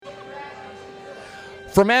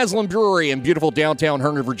From Aslan Brewery in beautiful downtown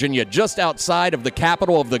Herndon, Virginia, just outside of the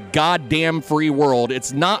capital of the goddamn free world,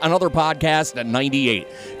 it's Not Another Podcast at 98.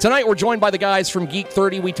 Tonight we're joined by the guys from Geek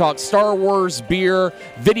 30. We talk Star Wars, beer,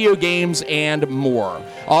 video games, and more.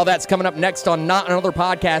 All that's coming up next on Not Another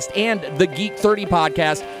Podcast and the Geek 30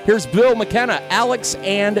 Podcast. Here's Bill McKenna, Alex,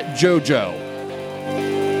 and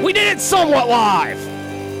JoJo. We did it somewhat live!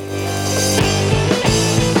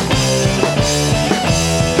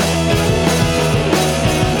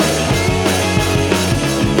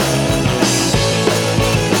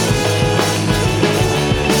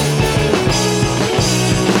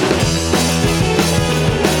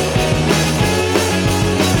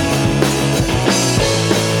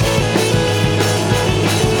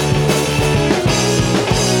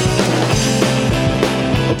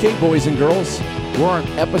 Okay, boys and girls, we're on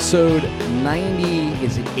episode 90,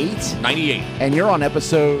 is it 8? 98. And you're on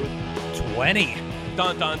episode 20.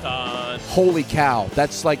 Dun, dun, dun. Holy cow.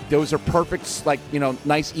 That's like, those are perfect, like, you know,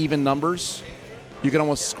 nice even numbers. You can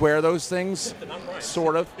almost square those things,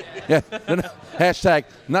 sort of. Yeah. Hashtag,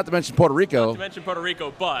 not to mention Puerto Rico. Not to mention Puerto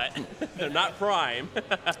Rico, but they're not prime.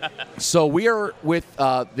 So we are with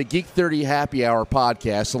the Geek 30 Happy Hour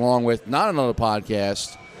podcast, along with Not Another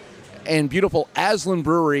Podcast, and beautiful Aslan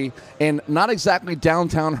Brewery in not exactly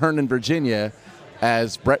downtown Herndon, Virginia,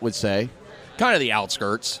 as Brett would say. Kind of the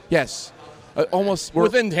outskirts. Yes. Almost. We're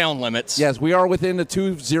Within town limits. Yes, we are within the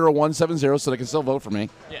 20170, so they can still vote for me.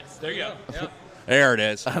 Yes, there you go. Yep. There it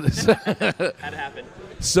is. Had to happen.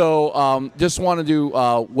 So just wanted to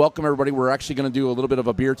welcome everybody. We're actually going to do a little bit of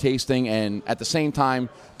a beer tasting and at the same time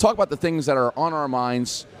talk about the things that are on our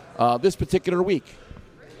minds this particular week.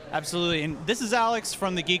 Absolutely. And this is Alex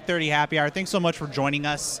from the Geek 30 Happy Hour. Thanks so much for joining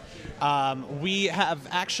us. We have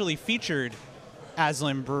actually featured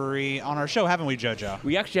Aslan Brewery on our show, haven't we, JoJo?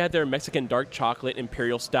 We actually had their Mexican dark chocolate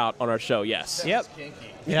imperial stout on our show, yes. Yep.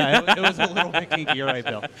 Yeah, it was a little bit kinky. You're right,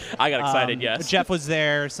 Bill. I got excited, yes. Jeff was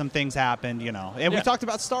there. Some things happened, you know. And we talked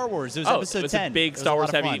about Star Wars. It was episode 10. It was a big Star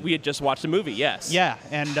Wars heavy. We had just watched the movie, yes. Yeah,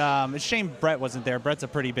 and it's a shame Brett wasn't there. Brett's a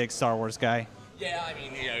pretty big Star Wars guy. Yeah, I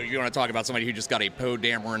mean, you want to talk about somebody who just got a Poe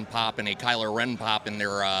Dameron pop and a Kylo Ren pop in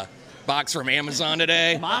their box from Amazon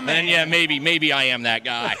today. Then yeah, maybe I am that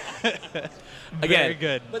guy. Again, Very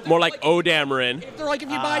good. More like O Dameron. They're like, if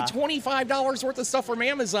you buy $25 worth of stuff from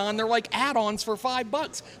Amazon, they're like add-ons for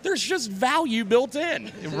 $5. There's just value built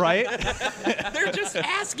in. Right? They're just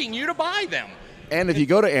asking you to buy them. And if you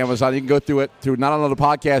go to Amazon, you can go through it through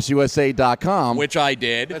notanotherpodcastusa.com. Which I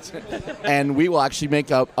did. And we will actually make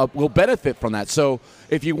we'll benefit from that. So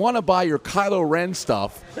if you want to buy your Kylo Ren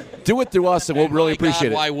stuff, do it through us and we'll really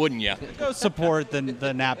appreciate it. Why wouldn't you? Go support the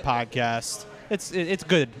NAP podcast. It's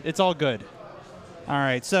good. It's all good. All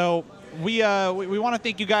right, so we want to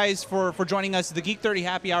thank you guys for joining us, the Geek 30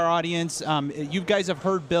 Happy Hour audience. You guys have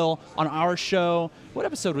heard Bill on our show. What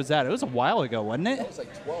episode was that? It was a while ago, wasn't it? That was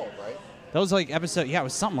like 12, right? That was like episode, yeah, it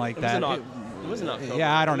was something like that. It was in October.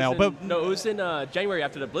 Yeah, I don't know. But it was in January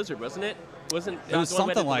after the blizzard, wasn't it? It was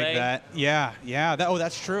something like that. Yeah.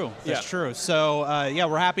 That's true. That's true. So,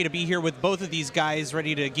 we're happy to be here with both of these guys,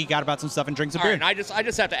 ready to geek out about some stuff and drink some beer. All right, and I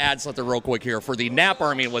just have to add something real quick here for the Nap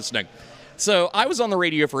Army listening. So I was on the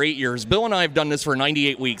radio for 8 years. Bill and I have done this for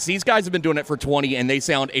 98 weeks. These guys have been doing it for 20, and they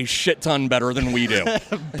sound a shit ton better than we do.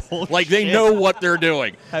 Like, they know what they're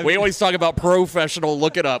doing. We always talk about professional,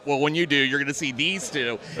 look it up. Well, when you do, you're going to see these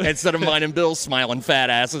two instead of mine and Bill's smiling fat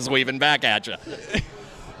asses waving back at you.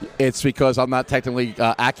 It's because I'm not technically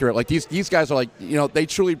accurate. Like, these guys are like, you know, they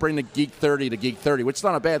truly bring the Geek 30 to Geek 30, which is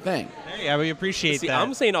not a bad thing. Yeah, we appreciate that.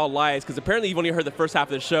 I'm saying all lies because apparently you've only heard the first half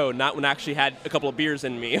of the show, not when I actually had a couple of beers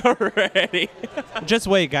in me already. Just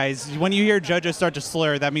wait, guys. When you hear JoJo start to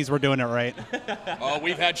slur, that means we're doing it right. Oh,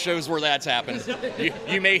 we've had shows where that's happened.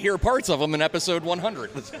 You may hear parts of them in episode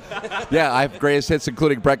 100. Yeah, I have greatest hits,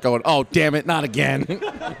 including Brett going, oh, damn it, not again.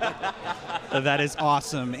 That is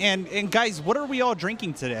awesome. And guys, what are we all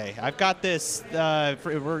drinking today? I've got this. So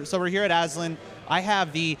we're here at Aslan. I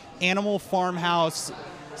have the Animal Farmhouse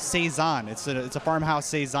Saison. It's a farmhouse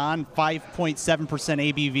Saison, 5.7%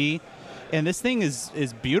 ABV, and this thing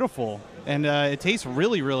is beautiful, and it tastes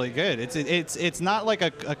really, really good. It's not like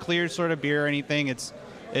a clear sort of beer or anything. It's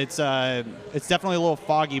definitely a little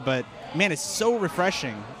foggy, but man, it's so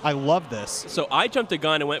refreshing. I love this. So I jumped the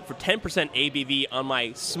gun and went for 10% ABV on my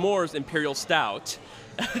S'mores Imperial Stout.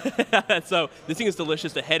 So this thing is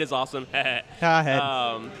delicious. The head is awesome.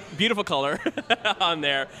 Beautiful color on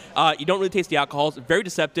there. You don't really taste the alcohol. It's very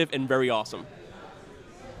deceptive and very awesome.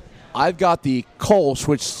 I've got the Kolsch,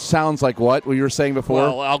 which sounds like what you were saying before.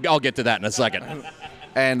 Well, I'll get to that in a second.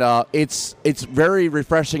 And it's very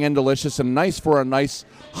refreshing and delicious and nice for a nice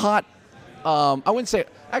hot I wouldn't say.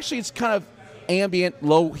 Actually, it's kind of ambient,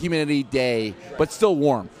 low humidity day, but still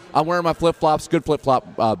warm. I'm wearing my flip-flops. Good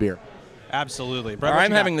flip-flop beer. Absolutely. Brett,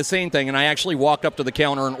 I'm having the same thing, and I actually walked up to the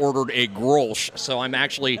counter and ordered a Grolsch. So I'm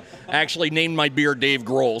actually named my beer Dave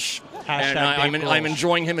Grolsch. And I'm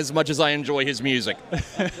enjoying him as much as I enjoy his music.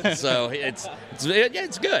 So it's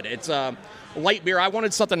good. It's light beer. I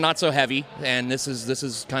wanted something not so heavy, and this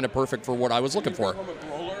is kind of perfect for what I was looking for.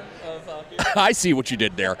 I see what you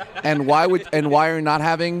did there. And why are you not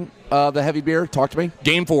having the heavy beer? Talk to me.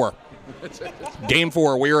 Game 4. Game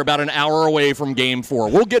 4. We are about an hour away from Game 4.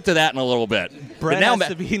 We'll get to that in a little bit. Brett has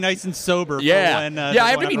to be nice and sober. Yeah, for when, I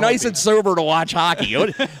have to be nice and sober to watch hockey.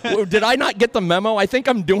 Did I not get the memo? I think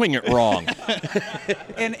I'm doing it wrong.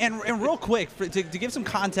 and real quick, to give some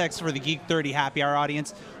context for the Geek 30 Happy Hour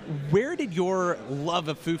audience, where did your love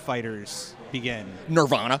of Foo Fighters begin?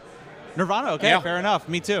 Nirvana, okay, yeah. Fair enough.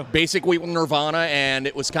 Me too. Basically Nirvana, and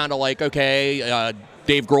it was kind of like, okay,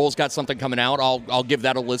 Dave Grohl's got something coming out. I'll give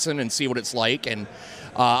that a listen and see what it's like. And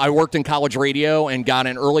I worked in college radio and got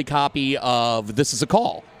an early copy of This Is a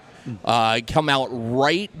Call. Come out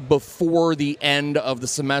right before the end of the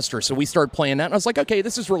semester. So we started playing that, and I was like, okay,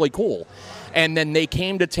 this is really cool. And then they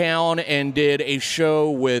came to town and did a show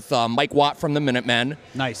with Mike Watt from the Minutemen.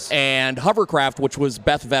 Nice. And Hovercraft, which was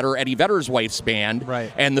Beth Vedder, Eddie Vedder's wife's band.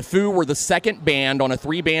 Right. And the Foo were the second band on a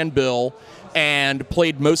 3-band bill and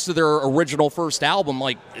played most of their original first album.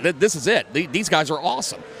 Like, this is it. These guys are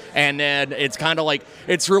awesome. And then it's kind of like,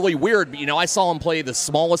 it's really weird. You know, I saw them play the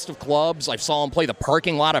smallest of clubs. I saw them play the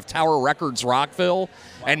parking lot of Tower Records Rockville.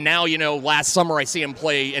 And now, you know, last summer I see him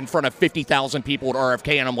play in front of 50,000 people at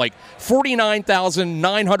RFK, and I'm like,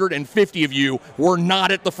 49,950 of you were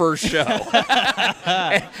not at the first show.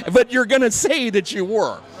 But you're going to say that you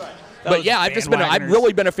were. But yeah, I've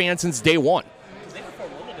really been a fan since day one.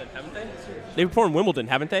 They performed Wimbledon,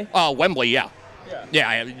 haven't they? Wembley, yeah.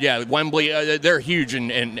 Yeah, Wembley, they're huge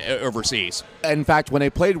in overseas. In fact, when they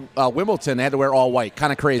played Wimbledon, they had to wear all white.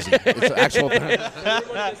 Kind of crazy. It's an actual thing.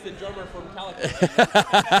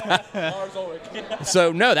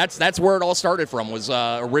 So, no, that's where it all started from, was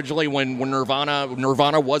originally when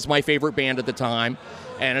Nirvana was my favorite band at the time.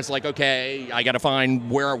 And it's like, okay, I got to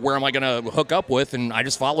find where am I going to hook up with, and I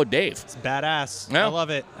just followed Dave. It's badass. Yeah. I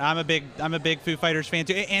love it. I'm a big Foo Fighters fan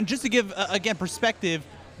too. And just to give again perspective,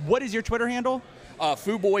 what is your Twitter handle?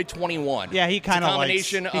 FooBoy21. Yeah, he kind of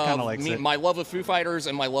likes it. My love of Foo Fighters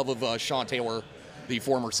and my love of Sean Taylor, the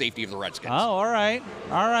former safety of the Redskins. Oh, all right.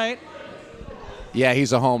 Yeah,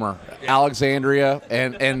 he's a homer. Yeah. Alexandria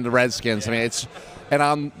and the Redskins. I mean,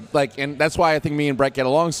 and that's why I think me and Brett get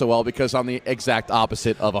along so well, because I'm the exact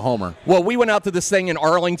opposite of a homer. Well, we went out to this thing in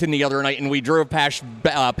Arlington the other night, and we drove past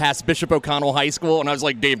Bishop O'Connell High School, and I was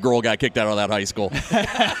like, Dave Grohl got kicked out of that high school.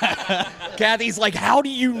 Kathy's like, how do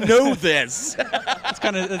you know this?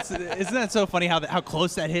 Isn't that so funny how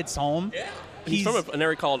close that hits home? Yeah. He's from an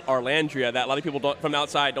area called Arlandria that a lot of people from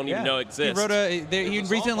outside don't even know exists. He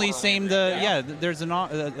recently sang there's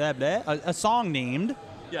a song named.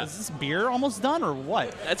 Yeah. Is this beer almost done or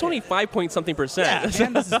what? That's only 5-point-something%. Yeah,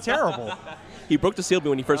 man, this is terrible. He broke the seal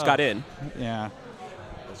when he first got in. Yeah.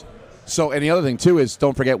 So, and the other thing too is,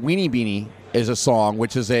 don't forget, Weenie Beanie is a song,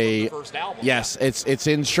 which is a first album. Yes, it's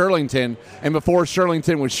in Shirlington, and before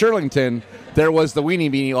Shirlington was Shirlington, there was the Weenie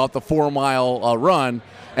Beanie off the 4-mile run,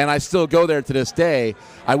 and I still go there to this day.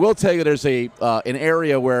 I will tell you, there's an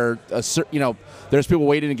area where there's people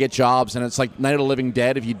waiting to get jobs, and it's like Night of the Living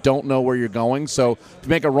Dead if you don't know where you're going. So if you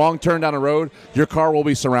make a wrong turn down the road, your car will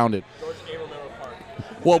be surrounded.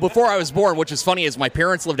 Well, before I was born, which is funny, is my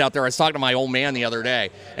parents lived out there. I was talking to my old man the other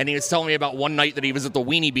day, and he was telling me about one night that he was at the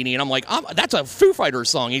Weenie Beanie, and I'm like, that's a Foo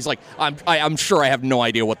Fighters song. He's like, I'm sure I have no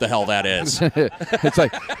idea what the hell that is. It's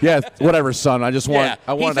like, yeah, whatever, son. He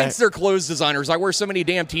thinks they're clothes designers. I wear so many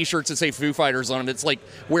damn T-shirts that say Foo Fighters on them. It's like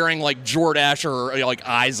wearing like Jordache or like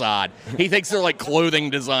Izod. He thinks they're like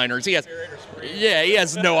clothing designers. He has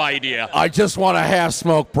no idea. I just want to have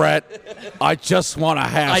smoke, Brett. I just want to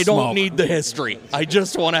have smoke. I don't need the history. I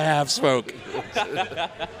just want to have smoke.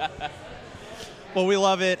 Well, we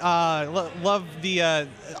love it. Love the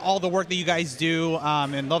all the work that you guys do,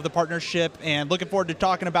 and love the partnership, and looking forward to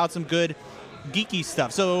talking about some good geeky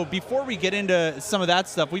stuff. So before we get into some of that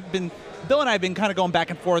stuff, Bill and I have been kind of going back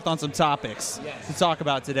and forth on some topics to talk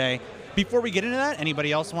about today. Before we get into that,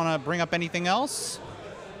 anybody else want to bring up anything else?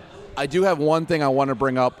 I do have one thing I want to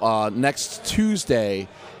bring up. Next Tuesday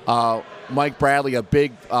Mike Bradley, a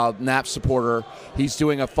big NAP supporter, he's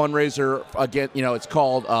doing a fundraiser again. It's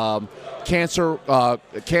called Cancer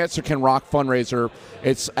Can Rock fundraiser.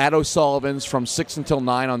 It's at O'Sullivan's from 6 until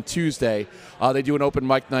 9 on Tuesday. They do an open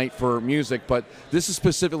mic night for music, but this is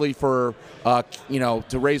specifically for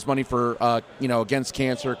to raise money for against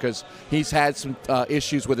cancer, because he's had some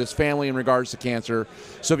issues with his family in regards to cancer.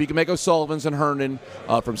 So if you can make O'Sullivan's in Herndon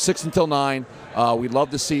from 6 until 9, we'd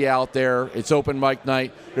love to see you out there. It's open mic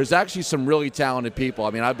night. There's actually some really talented people.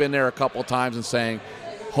 I mean, I've been there a couple of times and saying,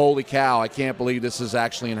 holy cow, I can't believe this is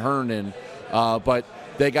actually in Herndon. But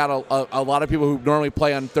they got a lot of people who normally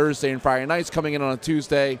play on Thursday and Friday nights coming in on a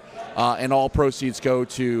Tuesday, and all proceeds go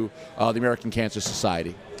to the American Cancer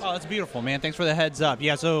Society. Oh, that's beautiful, man. Thanks for the heads up.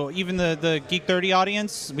 Yeah, so even the Geek 30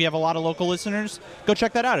 audience, we have a lot of local listeners. Go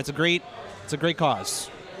check that out. It's a great cause.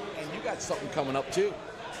 And you got something coming up, too.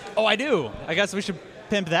 Oh, I do. I guess we should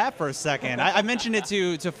pimp that for a second. I mentioned it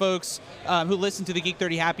to folks who listen to the Geek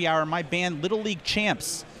 30 Happy Hour. My band, Little League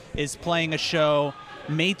Champs, is playing a show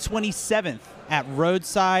May 27th at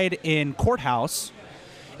Roadside in Courthouse.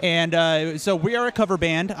 And so we are a cover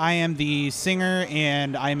band. I am the singer,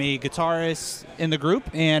 and I'm a guitarist in the group.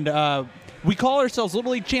 And we call ourselves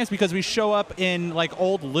Little League Champs because we show up in like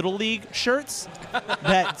old Little League shirts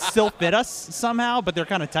that still fit us somehow, but they're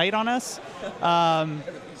kind of tight on us.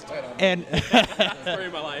 And Story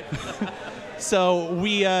of my life. So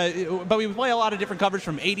we play a lot of different covers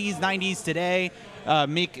from 80s, 90s, today.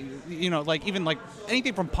 Make even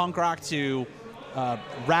anything from punk rock to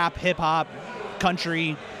rap, hip hop,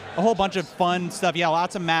 country, a whole bunch of fun stuff. Yeah,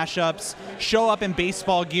 lots of mashups. Show up in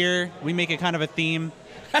baseball gear. We make it kind of a theme.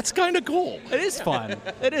 That's kind of cool. It is fun.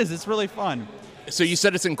 It is. It's really fun. So you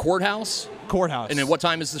said it's in Courthouse? Courthouse. And then what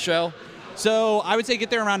time is the show? So I would say get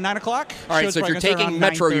there around 9 o'clock. All right, so if you're taking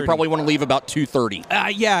Metro, you probably want to leave about 2:30.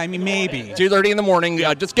 Yeah, I mean, maybe. 2:30 in the morning.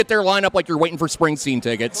 Just get there, line up like you're waiting for Springsteen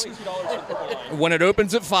tickets. When it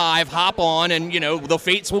opens at 5, hop on, and, the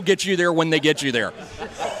fates will get you there when they get you there.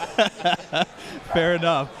 Fair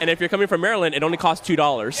enough. And if you're coming from Maryland, it only costs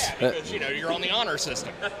 $2. Because, you're on the honor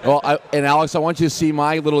system. Well, and Alex, I want you to see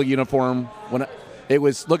my little uniform. Look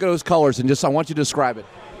at those colors, and I want you to describe it.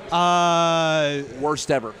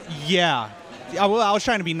 Worst ever. Yeah. I was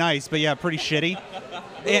trying to be nice, but yeah, pretty shitty.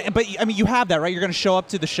 But I mean, you have that, right? You're going to show up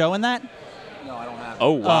to the show in that? No, I don't have it.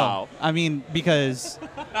 Oh, wow. I mean, because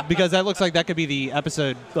that looks like that could be the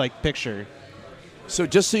episode picture. So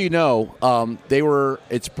just so you know,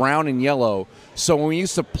 it's brown and yellow. So when we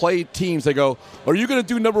used to play teams, they go, "Are you going to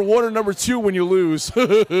do number 1 or number 2 when you lose?"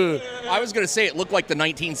 I was going to say it looked like the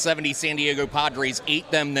 1970 San Diego Padres ate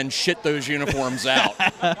them, then shit those uniforms out.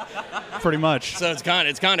 Pretty much. So it's kind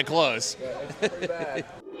of close. It's pretty bad.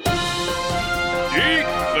 Geek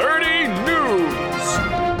 30 News.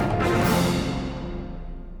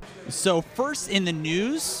 So first in the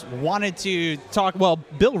news, wanted to talk, well,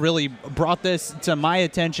 Bill really brought this to my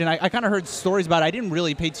attention. I kind of heard stories about it. I didn't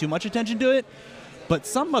really pay too much attention to it, but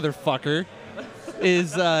some motherfucker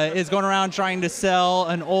is going around trying to sell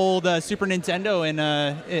an old Super Nintendo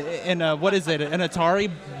in a what is it, an Atari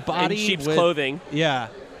body? In sheep's clothing. Yeah.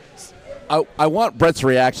 I want Brett's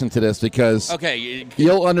reaction to this because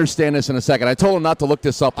you'll understand this in a second. I told him not to look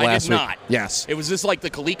this up last week. I did not. Yes. It was this like the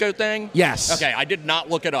Coleco thing? Yes. Okay, I did not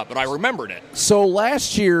look it up, but I remembered it. So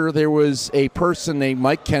last year there was a person named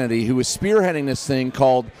Mike Kennedy who was spearheading this thing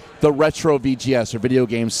called the Retro VGS, or Video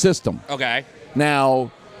Game System. Okay.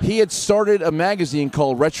 Now, he had started a magazine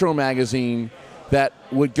called Retro Magazine that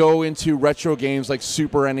would go into retro games like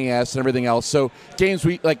Super NES and everything else. So games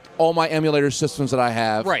like all my emulator systems that I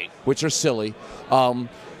have, right, which are silly. But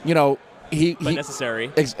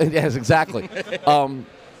necessary. Yes, exactly.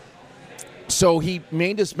 So he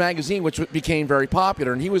made this magazine, which became very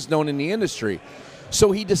popular, and he was known in the industry.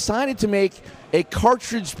 So he decided to make a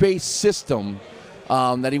cartridge-based system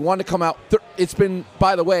that he wanted to come out. It's been,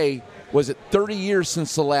 by the way, was it 30 years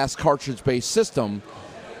since the last cartridge-based system?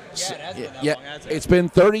 Yeah, it has been that long, hasn't it? It's been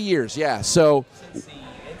 30 years, yeah. So Since the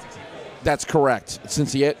N64. That's correct,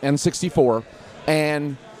 since the N64.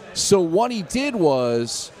 And so what he did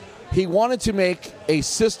was he wanted to make a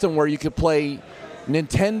system where you could play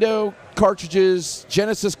Nintendo cartridges,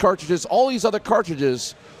 Genesis cartridges, all these other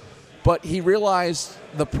cartridges, but he realized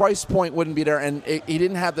the price point wouldn't be there, and he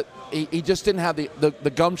didn't have he just didn't have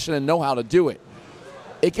the gumption and know-how to do it.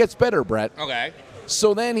 It gets better, Brett. Okay.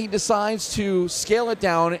 So then he decides to scale it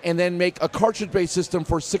down and then make a cartridge-based system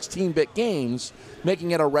for 16-bit games,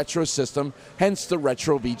 making it a retro system, hence the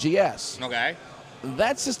Retro VGS. Okay.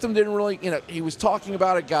 That system didn't really, he was talking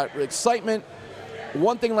about it, got excitement.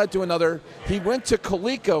 One thing led to another. He went to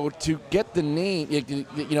Coleco to get the name,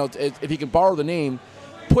 if he can borrow the name,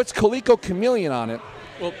 puts Coleco Chameleon on it.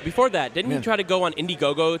 Well, before that, didn't he try to go on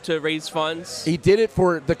Indiegogo to raise funds? He did it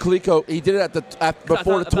for the Coleco. He did it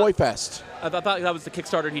before the Toy Fest. I thought that was the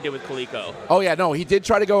Kickstarter he did with Coleco. Oh yeah, no, he did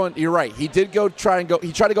try to go on. You're right. He did He tried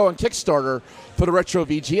to go on Kickstarter for the Retro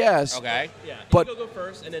VGS. Okay. Yeah. But Indiegogo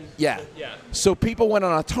first, and then yeah. Yeah. So people went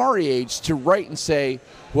on Atari Age to write and say,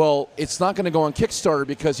 well, it's not going to go on Kickstarter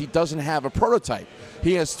because he doesn't have a prototype.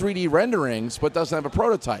 He has 3D renderings, but doesn't have a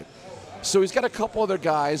prototype. So he's got a couple other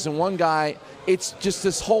guys, and one guy, it's just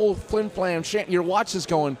this whole flim-flam. Your watch is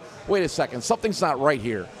going, wait a second, something's not right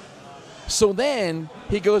here. So then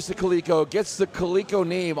he goes to Coleco, gets the Coleco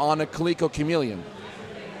name on a Coleco Chameleon.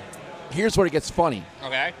 Here's where it gets funny.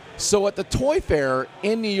 Okay. So at the Toy Fair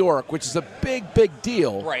in New York, which is a big, big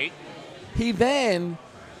deal, Right. he then,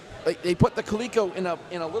 they put the Coleco in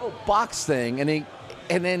a little box thing,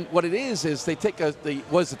 and then what it is they take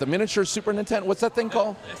the miniature Super Nintendo? What's that thing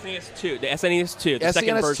called? SNES 2. The SNES 2. The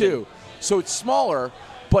second SNES version. 2. So it's smaller,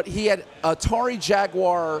 but he had Atari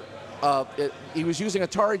Jaguar. He was using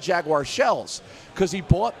Atari Jaguar shells because he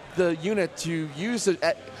bought the unit to use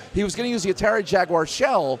it. He was going to use the Atari Jaguar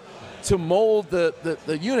shell to mold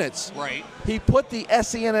the units. Right. He put the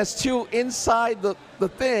SNES 2 inside the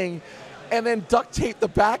thing, and then duct taped the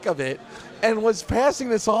back of it, and was passing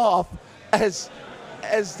this off as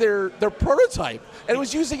their prototype, and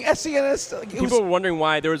was using SNES. People were wondering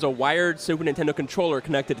why there was a wired Super Nintendo controller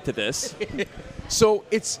connected to this. So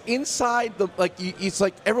it's inside it's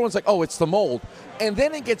like everyone's like, oh, it's the mold, and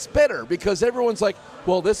then it gets better because everyone's like,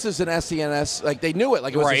 well, this is an SNES. Like they knew it,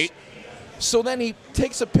 like it was right. So then he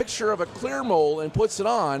takes a picture of a clear mold and puts it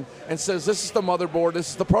on and says, this is the motherboard, this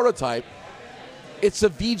is the prototype. It's a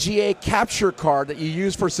VGA capture card that you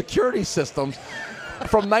use for security systems.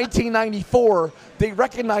 From 1994, they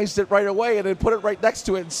recognized it right away and then put it right next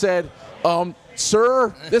to it and said,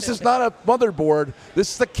 sir, this is not a motherboard.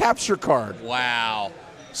 This is the capture card. Wow.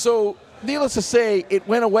 So, needless to say, it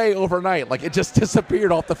went away overnight. Like, it just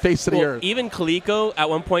disappeared off the face of the earth. Even Coleco at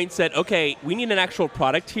one point said, okay, we need an actual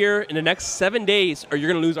product here in the next 7 days or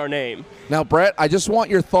you're going to lose our name. Now, Brett, I just want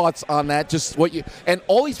your thoughts on that. Just what you and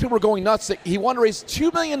all these people are going nuts. That he wanted to raise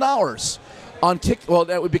 $2 million on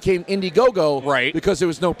that became Indiegogo, right? Because there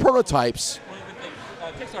was no prototypes.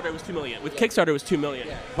 Kickstarter was $2 million. With Kickstarter, it was $2 million.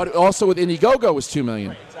 But also with Indiegogo, it was $2 million.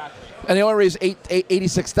 Right, exactly. And they only raised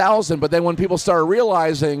 $86,000. But then when people started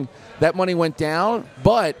realizing that money went down,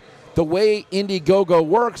 but the way Indiegogo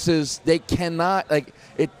works is they cannot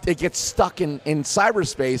it gets stuck in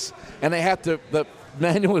cyberspace, and they have to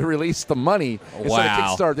manually release the money. Instead of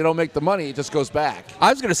Kickstarter, they don't make the money; it just goes back. I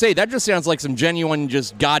was going to say that just sounds like some genuine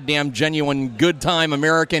good time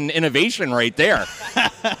American innovation right there.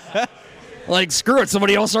 Like, screw it,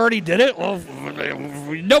 somebody else already did it. Well,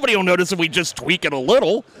 nobody will notice if we just tweak it a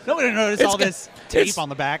little. Nobody will notice all this tape on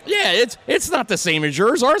the back. Yeah, it's not the same as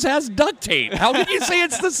yours. Ours has duct tape. How can you say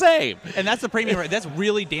it's the same? And that's the premium. That's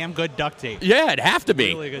really damn good duct tape. Yeah, it'd have to be.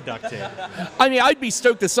 Really good duct tape. I mean, I'd be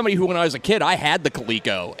stoked as somebody who, when I was a kid, I had the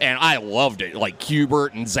Coleco, and I loved it. Like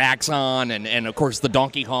Q*bert and Zaxxon, and of course the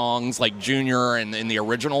Donkey Kongs, like Junior and the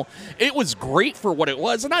original. It was great for what it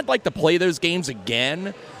was, and I'd like to play those games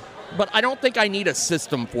again. But I don't think I need a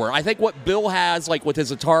system for it. I think what Bill has, like with his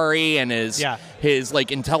Atari and his like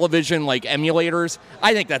Intellivision like emulators,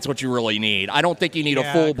 I think that's what you really need. I don't think you need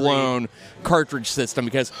a full-blown cartridge system,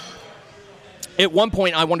 because at one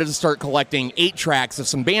point I wanted to start collecting 8-tracks of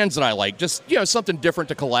some bands that I like, just something different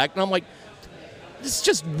to collect. And I'm like, this is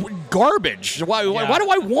just garbage. Why do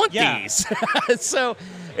I want these? So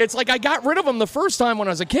it's like I got rid of them the first time when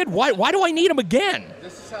I was a kid. Why do I need them again?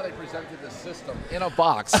 This is how they presented the system in a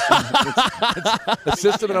box. it's a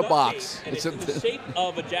system in a box. It's the shape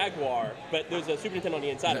of a Jaguar, but there's a Super Nintendo on the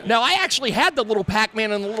inside of it. Now, I actually had the little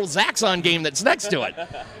Pac-Man and the little Zaxxon game that's next to it.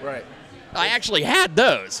 Right. I actually had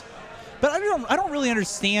those. But I don't really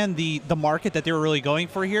understand the market that they were really going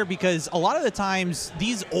for here, because a lot of the times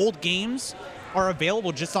these old games are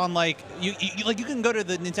available just on you can go to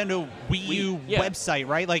the Nintendo Wii U website,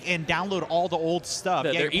 right? And download all the old stuff.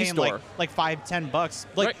 Their you're paying e-store. like $5-10.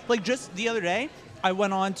 Right. Like just the other day, I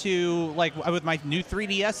went on to with my new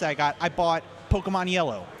 3DS I bought Pokemon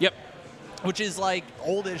Yellow. Yep. Which is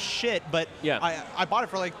old as shit, but yeah. I bought it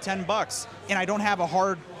for $10, and I don't have a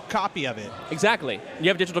hard copy of it. Exactly. You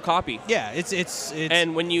have a digital copy. Yeah, it's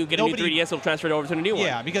and when you get a new 3DS, it'll transfer it over to a new one.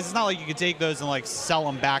 Yeah, because it's not like you could take those and like sell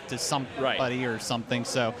them back to somebody or something.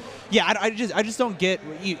 So, yeah, I just don't get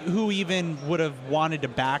who even would have wanted to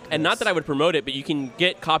back this. And not that I would promote it, but you can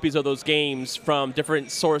get copies of those games from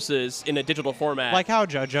different sources in a digital format. Like how,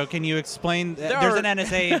 JoJo? Can you explain? There's an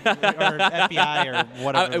NSA or FBI or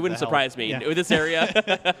whatever. It wouldn't surprise me with this area.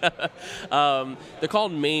 They're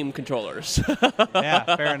called MAME controllers. Yeah,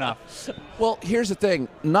 fair enough. Well, here's the thing.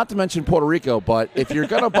 Not to mention Puerto Rico, but if you're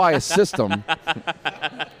going to buy a system...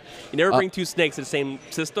 You never bring two snakes in the same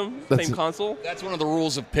system, same console? That's one of the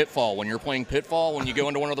rules of Pitfall. When you're playing Pitfall, when you go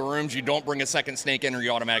into one of the rooms, you don't bring a second snake in or you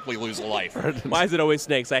automatically lose a life. Why is it always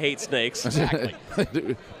snakes? I hate snakes. Exactly.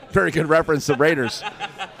 Very good reference to Raiders.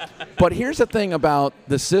 But here's the thing about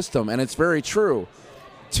the system, and it's very true.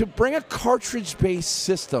 To bring a cartridge-based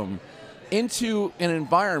system into an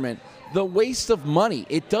environment, the waste of money,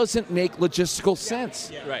 it doesn't make logistical sense.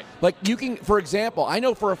 Yeah. Right. Like you can, for example, I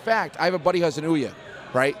know for a fact, I have a buddy who has an Ouya,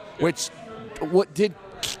 right? Yeah. Which did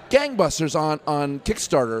gangbusters on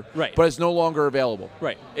Kickstarter, right, but is no longer available.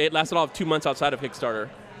 Right. It lasted all of 2 months outside of Kickstarter.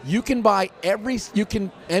 You can you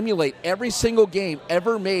can emulate every single game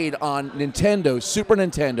ever made on Nintendo, Super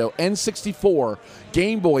Nintendo, N64,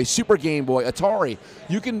 Game Boy, Super Game Boy, Atari.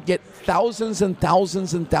 You can get thousands and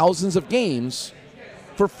thousands and thousands of games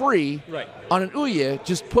for free on an Ouya.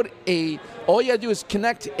 Just all you gotta do is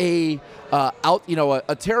connect a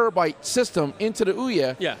terabyte system into the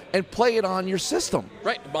Ouya and play it on your system.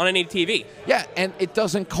 Right, on any TV. Yeah, and it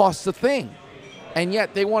doesn't cost a thing. And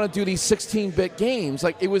yet they want to do these 16-bit games.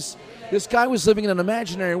 Like this guy was living in an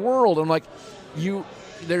imaginary world. I'm like,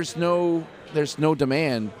 there's no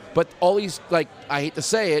demand. But all these, like, I hate to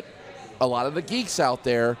say it, a lot of the geeks out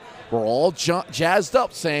there were all jazzed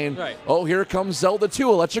up saying, oh, here comes Zelda 2,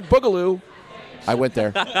 Electric Boogaloo. I went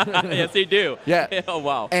there. Yes, they do. Yeah. Oh,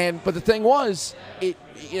 wow. But the thing was,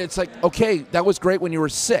 it's like, okay, that was great when you were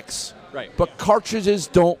 6. Right. But cartridges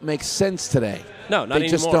don't make sense today. No, not anymore. They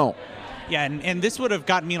just don't. Yeah, and this would have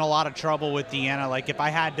gotten me in a lot of trouble with Deanna. Like, if I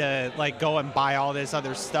had to, like, go and buy all this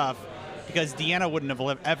other stuff, because Deanna wouldn't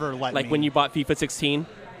have ever let me. Like when you bought FIFA 16?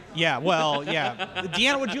 Yeah, well, yeah.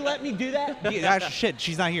 Deanna, would you let me do that? Shit,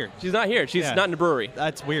 she's not here. She's not here. She's not in the brewery.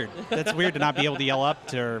 That's weird. That's weird to not be able to yell up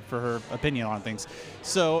to her for her opinion on things.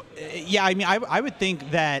 So, yeah, I mean, I would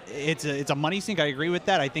think that it's a money sink. I agree with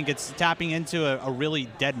that. I think it's tapping into a really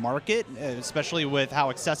dead market, especially with how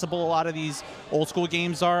accessible a lot of these old school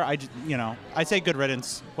games are. I say good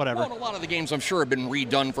riddance, whatever. Well, and a lot of the games I'm sure have been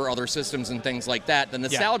redone for other systems and things like that. The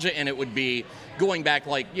nostalgia in it would be going back,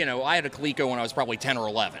 like, I had a Coleco when I was probably 10 or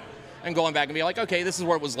 11. And going back and be like, okay, this is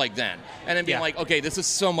what it was like then. And then being like, okay, this is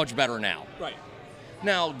so much better now. Right.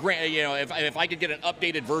 Now, if I could get an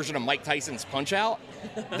updated version of Mike Tyson's Punch-Out,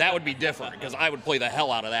 that would be different, because I would play the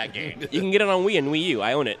hell out of that game. You can get it on Wii and Wii U.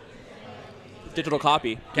 I own it. Digital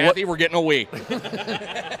copy. Kathy, we're getting a Wii.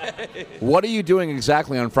 What are you doing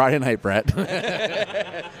exactly on Friday night, Brett?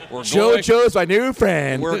 JoJo's my new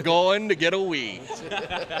friend. We're going to get a Wii.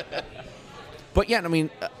 But yeah, I mean,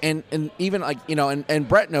 and even like, and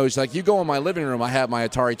Brett knows, like, you go in my living room, I have my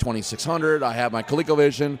Atari 2600, I have my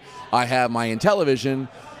ColecoVision, I have my Intellivision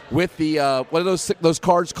with the, what are those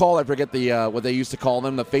cards called? I forget what they used to call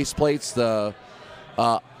them, the faceplates,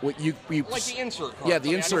 like the insert cards. Yeah,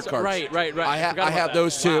 the insert cards. Right. I have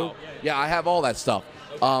those too. Wow. Yeah, I have all that stuff.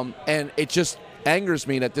 And it just angers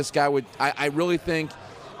me that this guy would, I really think,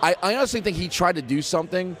 I honestly think he tried to do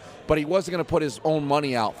something, but he wasn't going to put his own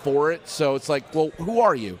money out for it. So it's like, well, who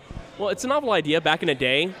are you? Well, it's a novel idea back in the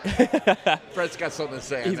day. Fred's got something to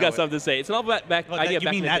say. He's got something to say. It's a novel idea back in the day. You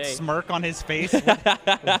mean that smirk on his face?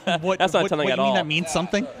 That's not telling at all. You mean that means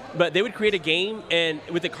something? But they would create a game, and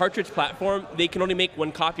with the cartridge platform, they can only make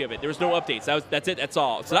one copy of it. There was no updates. That's it. That's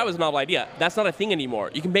all. So that was a novel idea. That's not a thing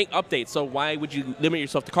anymore. You can make updates, so why would you limit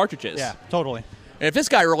yourself to cartridges? Yeah, totally. If this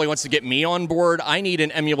guy really wants to get me on board, I need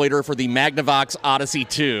an emulator for the Magnavox Odyssey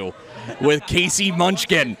 2 with Casey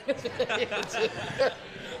Munchkin.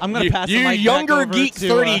 I'm going to pass the mic You younger back over Geek to,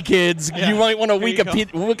 30 kids, you might want to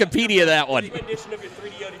Wikipedia that one. What edition of your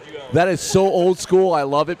 3DO did you own? That is so old school. I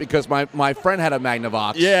love it because my friend had a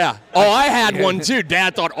Magnavox. Yeah. Oh, I had one too.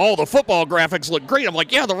 Dad thought, the football graphics look great. I'm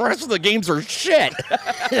like, yeah, the rest of the games are shit.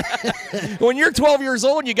 When you're 12 years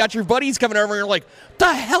old and you got your buddies coming over and you're like,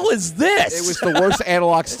 the hell is this? It was the worst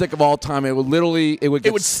analog stick of all time. It would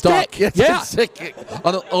get stuck. Stick. Yeah. Stick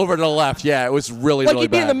over to the left. Yeah, it was really, like really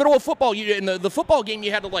you'd be bad. in the middle of football. In the football game, you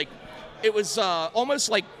had to it was almost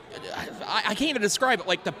like, I can't even describe it.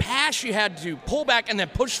 Like the pass, you had to pull back and then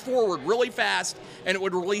push forward really fast, and it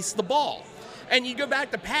would release the ball. and you go back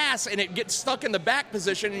to pass, and it gets stuck in the back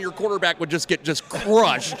position, and your quarterback would just get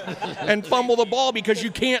crushed and fumble the ball because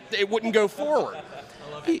it wouldn't go forward.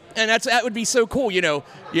 And that would be so cool,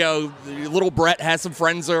 little Brett has some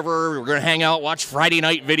friends over. We're gonna hang out, watch Friday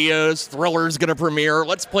night videos. Thriller's gonna premiere.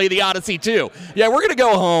 Let's play the Odyssey 2. Yeah, we're gonna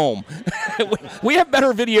go home. We have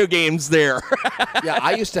better video games there. Yeah,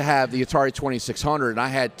 I used to have the Atari 2600, and I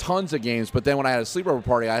had tons of games. But then when I had a sleepover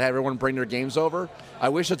party, I'd have everyone bring their games over. I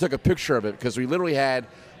wish I took a picture of it because we literally had,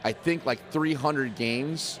 I think, like 300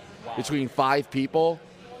 games between 5 people.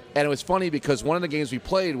 And it was funny because one of the games we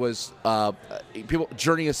played was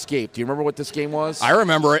Journey Escape. Do you remember what this game was? I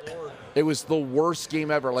remember it. It was the worst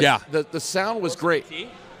game ever. Yeah. The sound was great,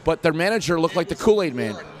 but their manager looked like the Kool-Aid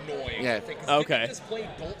Man. Yeah. Okay. You just played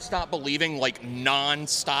Don't Stop Believing like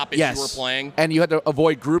non-stop as you were playing. And you had to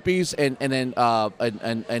avoid groupies and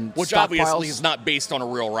which obviously is not based on a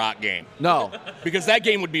real rock game. No. Because that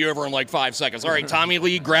game would be over in like 5 seconds. All right, Tommy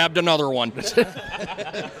Lee grabbed another one.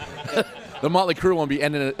 The Motley Crue won't be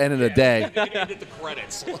ending a day. Ended the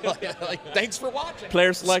credits. Thanks for watching.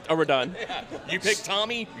 Player select, or we're done. Yeah. You pick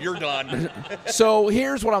Tommy, you're done. So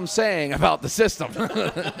here's what I'm saying about the system.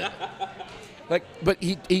 But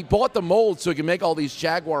he bought the molds so he can make all these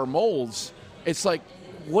Jaguar molds. It's like,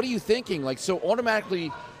 what are you thinking? So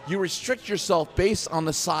automatically you restrict yourself based on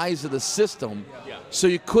the size of the system. Yeah. So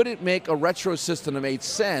you couldn't make a retro system that made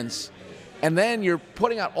sense. And then you're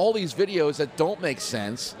putting out all these videos that don't make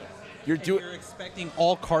sense. You're expecting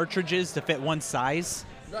all cartridges to fit one size?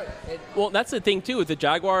 Right. Well, that's the thing, too. With the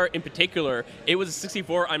Jaguar in particular, it was a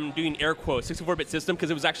 64, I'm doing air quotes, 64-bit system because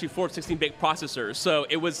it was actually 4 16-bit processors. So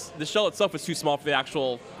the shell itself was too small for the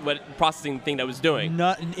actual processing thing that it was doing.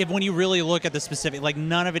 When you really look at the specific,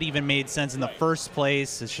 none of it even made sense in the first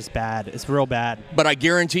place. It's just bad. It's real bad. But I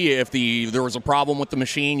guarantee you, if there was a problem with the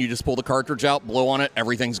machine, you just pull the cartridge out, blow on it,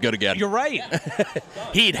 everything's good again. You're right.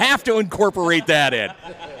 He'd have to incorporate that in.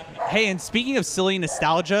 Hey, and speaking of silly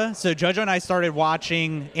nostalgia, so JoJo and I started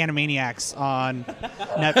watching Animaniacs on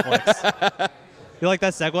Netflix. You like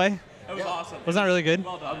that segue? That was awesome. Wasn't that really good?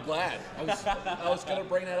 Well done. I'm glad. I was going to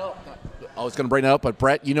bring that up. But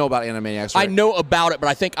Brett, you know about Animaniacs, right? I know about it, but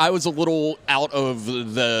I think I was a little out of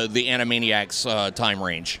the Animaniacs time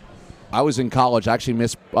range. I was in college. I actually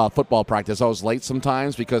missed football practice. I was late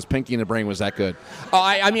sometimes because Pinky and the Brain was that good.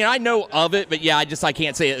 I mean, I know of it, but yeah, I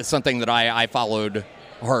can't say it's something that I followed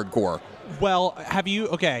hardcore. Well, have you?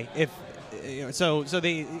 Okay, so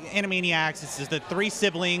the Animaniacs, it's just the 3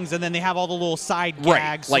 siblings, and then they have all the little side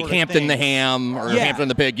gags, like Hampton the Ham or Hampton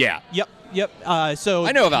the Pig. Yeah. Yep. So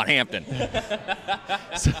I know about Hampton.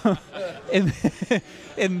 So in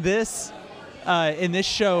this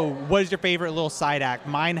show, what is your favorite little side act?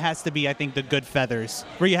 Mine has to be, I think, the Good Feathers,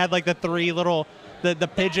 where you had the 3 little. The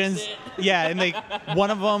pigeons, yeah, and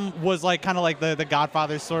one of them was kind of like the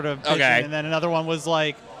Godfather sort of pigeon, and then another one was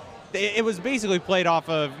it was basically played off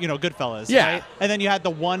of Goodfellas, right? And then you had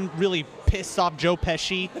the one really pissed off Joe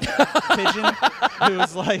Pesci pigeon who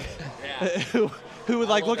was who would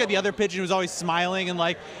look at the other pigeon who was always smiling and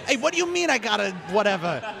hey, what do you mean I gotta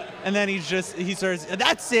whatever? And then he starts,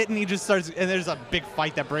 that's it, and he just starts, and there's a big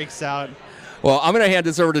fight that breaks out. Well, I'm going to hand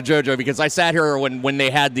this over to JoJo because I sat here when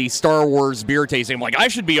they had the Star Wars beer tasting. I'm like, I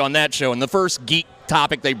should be on that show. And the first geek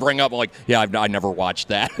topic they bring up, I'm like, yeah, I never watched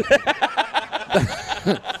that.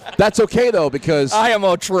 That's okay, though, because I am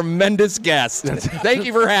a tremendous guest. Thank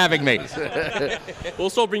you for having me.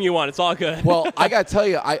 We'll still bring you on. It's all good. Well, I got to tell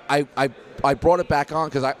you, I brought it back on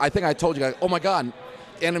because I think I told you guys, oh, my God,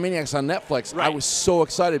 Animaniacs on Netflix. Right. I was so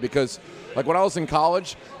excited because when I was in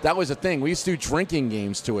college, that was a thing. We used to do drinking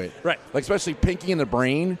games to it. Right. Especially Pinky and the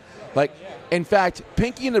Brain. In fact,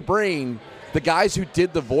 Pinky and the Brain, the guys who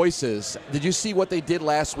did the voices, did you see what they did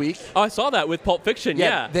last week? Oh, I saw that with Pulp Fiction,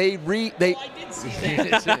 yeah. I did see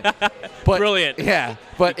that. But, brilliant. Yeah.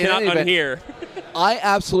 But you cannot unhear. I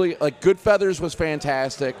absolutely, Good Feathers was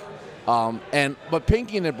fantastic. But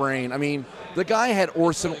Pinky and the Brain, I mean, the guy had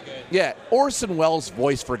Orson Welles'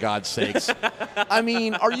 voice, for God's sakes. I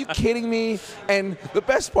mean, are you kidding me? And the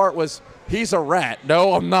best part was, he's a rat.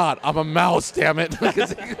 No, I'm not. I'm a mouse, damn it.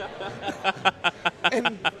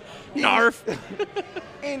 Narf.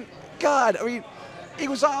 And God, I mean, he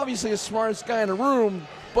was obviously the smartest guy in the room,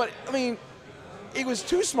 but I mean, he was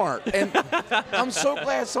too smart. And I'm so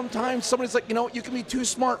glad sometimes somebody's like, you can be too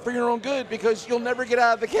smart for your own good because you'll never get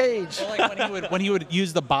out of the cage. Well, when he would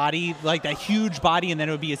use the body, that huge body, and then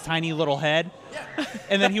it would be his tiny little head. Yeah.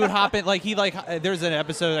 And then he would hop in, there's an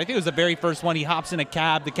episode, I think it was the very first one, he hops in a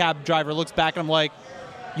cab, the cab driver looks back, and I'm like,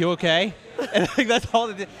 you okay? And I think that's all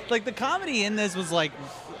it did. The comedy in this was,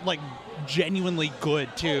 genuinely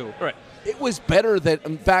good, too. Right. It was better than,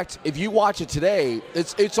 in fact, if you watch it today,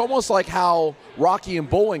 it's almost like how Rocky and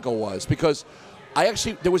Bullwinkle was, because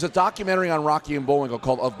there was a documentary on Rocky and Bullwinkle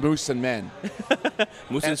called Of Moose and Men.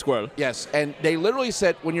 Moose and Squirrel. Yes, and they literally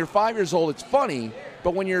said when you're 5 years old, it's funny,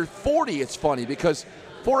 but when you're 40, it's funny because,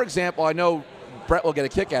 for example, I know Brett will get a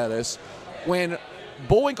kick out of this. When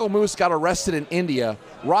Bullwinkle Moose got arrested in India,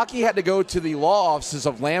 Rocky had to go to the law offices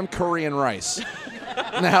of Lamb Curry and Rice.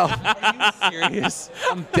 Now, Are you serious?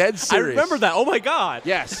 I'm dead serious. I remember that. Oh my God.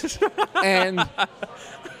 Yes. and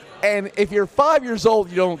if you're 5 years old,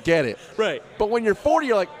 you don't get it. Right. But when you're 40,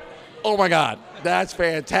 you're like, oh my God, that's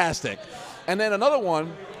fantastic. And then another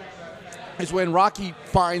one is when Rocky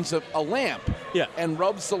finds a lamp. Yeah. And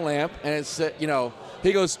rubs the lamp, and it's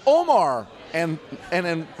he goes, Omar, and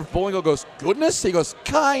then Bullwinkle goes, goodness. He goes,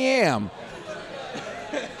 Khayyam.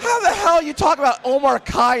 How the hell you talk about Omar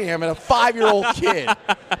Khayyam and a 5-year-old kid?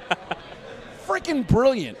 Freaking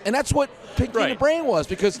brilliant. And that's what Pinky and the Brain was,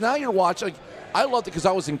 because now you're watching. Like, I loved it because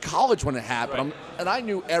I was in college when it happened, and I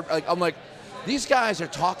knew. I'm like, these guys are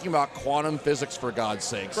talking about quantum physics for God's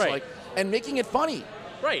sakes, and making it funny.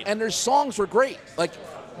 Right. And their songs were great, like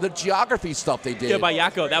the geography stuff they did. Yeah, by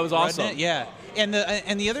Yakko, that was awesome. Yeah. And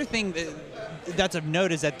the other thing that's of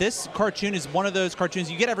note is that this cartoon is one of those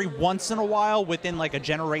cartoons you get every once in a while within like a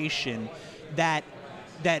generation that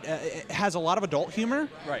has a lot of adult humor.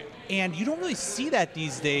 Right. And you don't really see that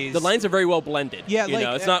these days. The lines are very well blended. Yeah,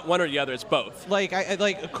 it's not one or the other; it's both.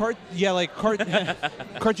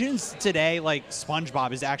 Cartoons today, like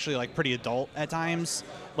SpongeBob, is actually like pretty adult at times.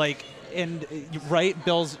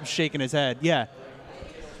 Bill's shaking his head. Yeah.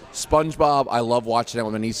 SpongeBob, I love watching that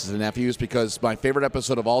with my nieces and nephews because my favorite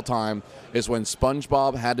episode of all time is when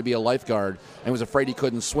SpongeBob had to be a lifeguard and was afraid he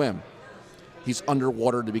couldn't swim. He's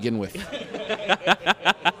underwater to begin with.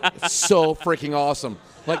 It's so freaking awesome.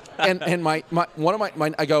 Like, and my one of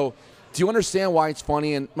my I go, do you understand why it's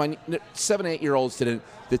funny? And my 7, 8-year-olds didn't.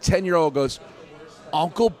 The 10-year-old goes,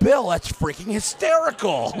 Uncle Bill, that's freaking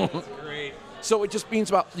hysterical. Great. So it just means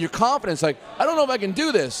about your confidence. Like, I don't know if I can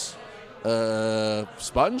do this.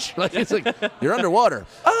 Sponge? Like, it's like, you're underwater.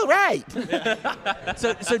 Oh, right.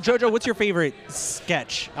 So JoJo, what's your favorite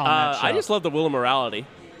sketch on that show? I just love the Wheel of Morality.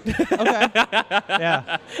 Okay.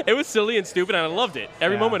 Yeah. It was silly and stupid, and I loved it.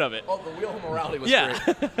 Every moment of it. Oh, the Wheel of Morality was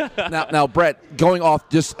great. Now, Brett, going off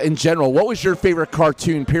just in general, what was your favorite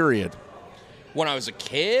cartoon period? When I was a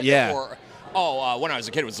kid? Yeah. When I was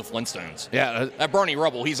a kid, it was the Flintstones. Yeah. That Barney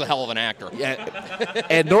Rubble, he's a hell of an actor. Yeah.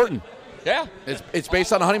 Ed Norton. Yeah. It's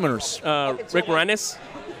based on the Honeymooners. Rick Moranis.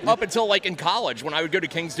 Up until like in college, when I would go to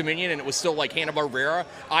King's Dominion and it was still like Hanna-Barbera,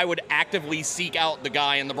 I would actively seek out the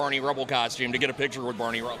guy in the Barney Rubble costume to get a picture with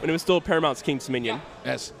Barney Rubble. When it was still Paramount's King's Dominion.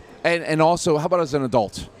 Yes. And also, how about as an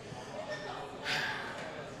adult?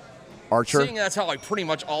 Archer? Seeing that's how like pretty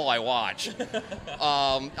much all I watch.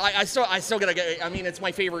 I still gotta get. I mean, it's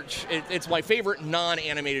my favorite. It's my favorite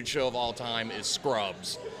non-animated show of all time is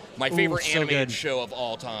Scrubs. My favorite animated show of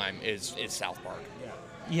all time is South Park.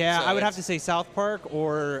 Yeah, So I would have to say South Park,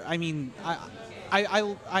 or I mean,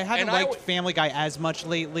 I haven't liked Family Guy as much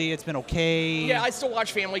lately. It's been okay. Yeah, I still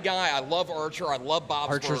watch Family Guy. I love Archer. I love Bob's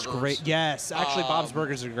Archer's Burgers. great. Yes, actually, Bob's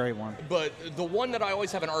Burgers is a great one. But the one that I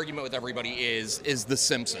always have an argument with everybody is The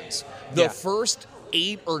Simpsons. The first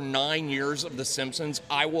 8 or 9 years of The Simpsons,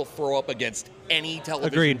 I will throw up against any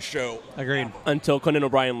television show. Agreed. Until Conan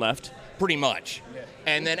O'Brien left. Pretty much.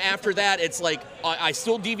 And then after that, it's like I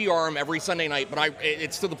still DVR them every Sunday night, but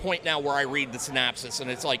it's to the point now where I read the synopsis, and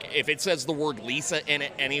it's like if it says the word Lisa in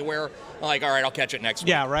it anywhere, I'm like, all right, I'll catch it next week.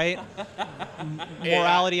 Yeah, right?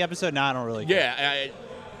 Morality episode? No, I don't really care. Yeah.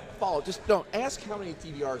 Paul, just don't ask how many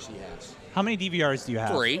DVRs he has. How many DVRs do you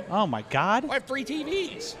have? 3. Oh, my God. I have 3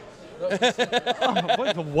 TVs.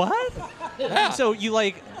 Wait, what? Yeah. So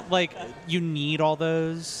you you need all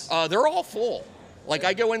those? They're all full. Like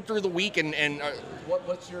I go in through the week and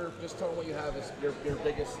What's your? Just tell me what you have is your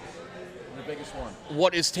biggest one.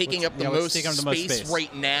 What is taking up the most space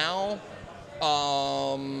right now?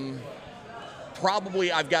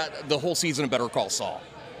 Probably I've got the whole season of Better Call Saul.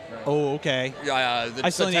 Oh, okay. I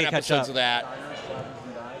still need 10 to catch episodes up. of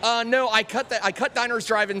that. No, I cut Diners,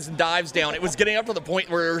 Drive-Ins, and Dives down. It was getting up to the point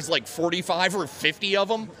where there's like 45 or 50 of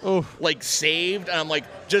them, like saved, and I'm like,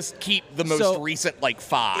 just keep the most recent like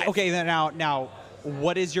 5. Okay, then now,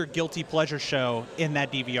 what is your guilty pleasure show in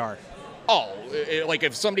that DVR? Oh, like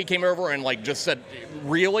if somebody came over and like just said,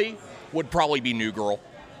 really, would probably be New Girl.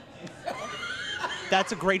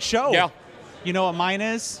 That's a great show. Yeah. You know what mine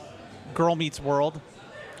is? Girl Meets World.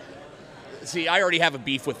 See, I already have a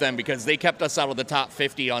beef with them because they kept us out of the top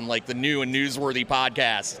 50 on like the new and newsworthy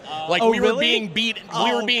podcast. Like we were being beaten.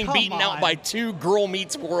 We were being beaten out by 2 Girl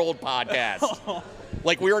Meets World podcasts.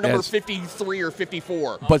 Like we were number 53 or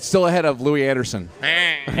 54. But still ahead of Louis Anderson.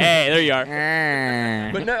 Hey, there you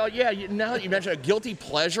are. But no, yeah. Now that you mentioned a guilty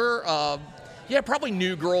pleasure, yeah, probably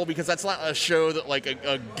New Girl because that's not a show that like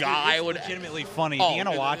a guy would. Legitimately funny.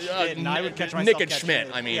 Deanna watched it, and I would catch myself. Nick and Schmidt.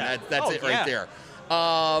 It. I mean, that's it right there.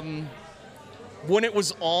 When it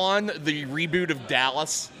was on, the reboot of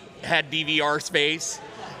Dallas had DVR space.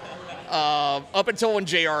 Up until when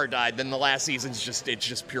JR died, then the last season's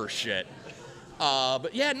just pure shit.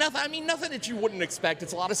 But yeah, nothing that you wouldn't expect.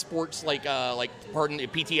 It's a lot of sports like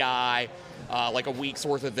PTI, like a week's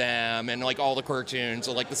worth of them, and like all the cartoons,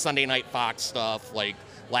 so like the Sunday Night Fox stuff, like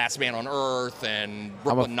Last Man on Earth and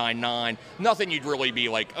Brooklyn Nine-Nine. Nothing you'd really be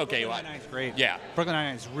like, okay, Brooklyn Nine-Nine's great. Yeah, Brooklyn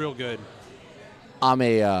Nine-Nine is real good. I'm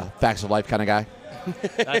a Facts of Life kind of guy.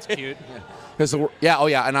 That's cute.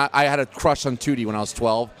 And I had a crush on Tootie when I was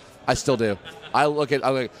 12. I still do. I'm like,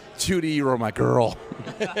 Tootie, you were my girl.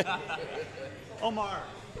 Omar.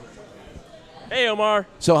 Hey, Omar.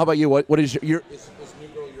 So how about you? What is your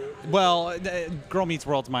Well, Girl Meets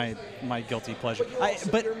World's my guilty pleasure.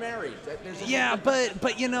 But you're married. Yeah,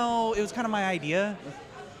 but you know, it was kind of my idea.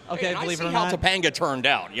 Okay, I believe see it or how not. Topanga turned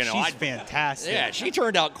out. You know, She's fantastic. Yeah, she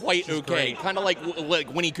turned out quite okay. great. Kind of like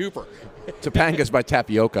Winnie Cooper. Topanga's my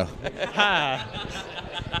tapioca.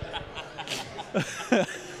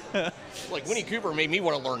 Like Winnie Cooper made me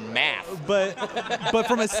want to learn math. But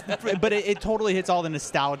it totally hits all the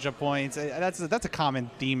nostalgia points. That's a common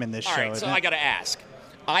theme in this All show. right, so I got to ask.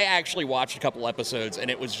 I actually watched a couple episodes,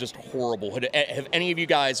 and it was just horrible. Have any of you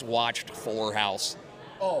guys watched Fuller House?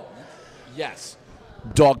 Oh, yes.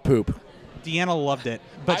 Dog poop. Deanna loved it,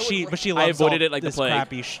 but she loves I avoided all it like the this plague.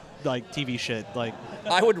 crappy like TV shit. Like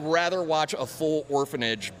I would rather watch a full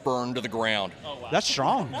orphanage burn to the ground. that's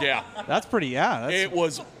strong. Yeah. That's pretty. Yeah, It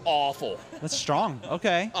was awful. that's strong.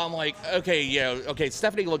 Okay. I'm like, okay,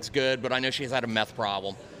 Stephanie looks good, but I know she's had a meth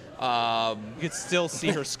problem. You could still see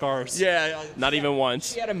her scars. Yeah. Not even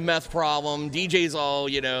once. She had a meth problem. DJ's all,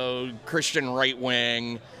 Christian right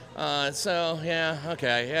wing. So, yeah,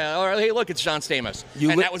 okay. Yeah. All right, hey, look, it's John Stamos.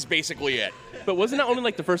 That was basically it. But wasn't that only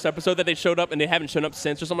like the first episode that they showed up and they haven't shown up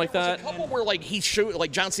since or something like that? There's a couple where like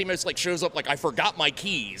John Stamos like shows up like I forgot my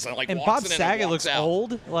keys and like And walks Bob in and Saget walks looks out.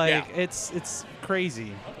 old. Like Yeah. it's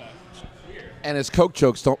crazy. And his Coke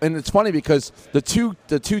jokes don't. And it's funny because the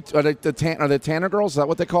Tanner girls. Is that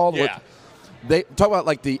what they called? Yeah. They talk about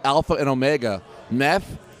like the Alpha and Omega,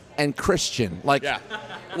 meth and Christian. Like, Yeah.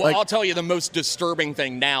 Well, I'll tell you the most disturbing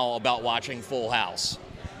thing now about watching Full House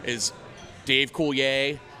is Dave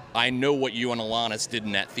Coulier. I know what you and Alanis did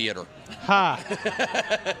in that theater. Ha.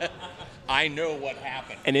 I know what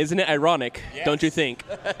happened. And isn't it ironic, Yes. don't you think?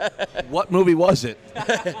 What movie was it?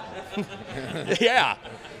 Yeah.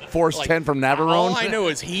 Force 10 from Navarone? All I know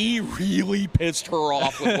is he really pissed her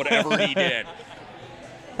off with whatever he did.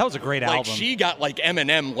 That was a great Like, album. she got, like,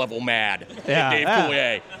 Eminem level mad Yeah, at Dave yeah.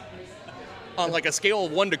 Coulier. On, like, a scale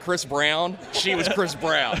of 1 to Chris Brown, she was Chris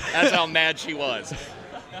Brown. That's how mad she was.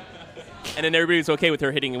 And then everybody's okay with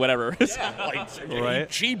her hitting whatever. Like,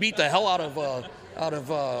 Right. she beat the hell out of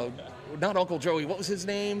not Uncle Joey. What was his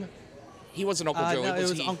name? He wasn't Uncle Joey. No, it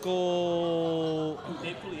was he? Uncle.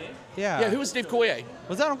 Dave Coulier? Yeah. Yeah, who was Dave Coulier?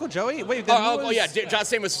 Was that Uncle Joey? Wait, then who Oh, was... yeah, John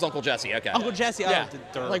Stamos is Uncle Jesse. Okay. Uncle Jesse. Yeah.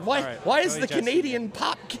 Oh, Like, why? All right. Why is Joey the Jesse. Canadian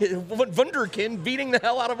pop kid, Wunderkind beating the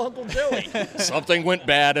hell out of Uncle Joey? Something went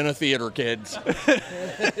bad in a theater, kids.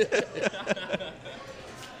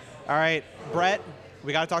 All right, Brett,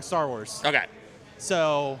 we got to talk Star Wars. Okay.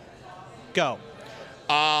 So, go.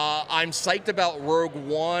 I'm psyched about Rogue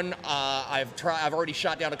One. I've already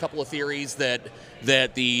shot down a couple of theories that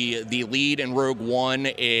the lead in Rogue One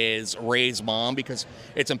is Rey's mom because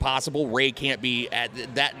it's impossible. Rey can't be at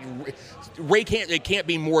that. It can't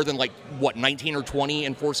be more than like what 19 or 20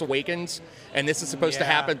 in Force Awakens, and this is supposed to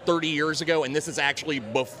happen 30 years ago, and this is actually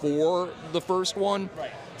before the first one.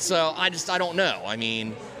 Right. So I don't know. I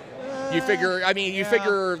mean, you figure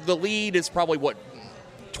the lead is probably what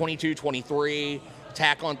 22, 23.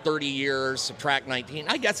 Tack on 30 years, subtract 19.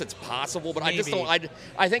 I guess it's possible, but Maybe.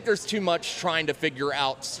 I think there's too much trying to figure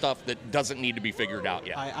out stuff that doesn't need to be figured out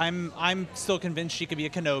yet. I'm still convinced she could be a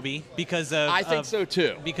Kenobi because of. I think so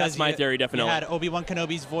too. Because That's my theory, definitely. You had Obi-Wan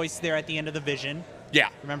Kenobi's voice there at the end of the Vision. Yeah.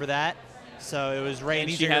 Remember that? So it was Rey and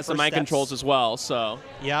She has some mind controls as well, so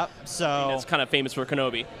Yep. So. it's kind of famous for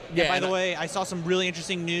Kenobi. Yeah, by the way, I saw some really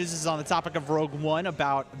interesting news. This is on the topic of Rogue One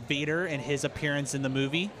about Vader and his appearance in the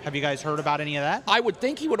movie. Have you guys heard about any of that? I would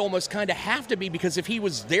think he would almost kind of have to be because if he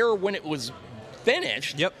was there when it was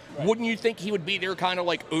finished, wouldn't you think he would be there kind of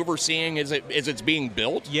like overseeing as it's being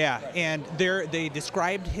built? Yeah, and they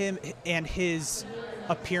described him and his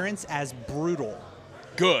appearance as brutal.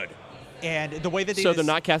 Good. And the way that they're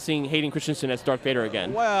not casting Hayden Christensen as Darth Vader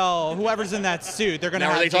again. Well, whoever's in that suit, they're going to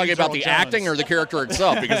have Now, are they talking about the acting or the character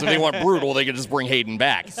itself? Because if they want brutal, they could just bring Hayden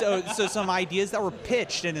back. So some ideas that were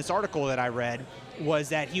pitched in this article that I read was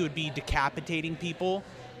that he would be decapitating people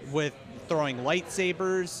with throwing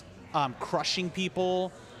lightsabers, crushing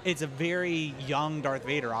people. It's a very young Darth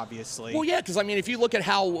Vader, obviously. Well, yeah, because, I mean, if you look at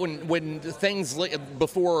how when things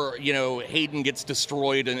before, Hayden gets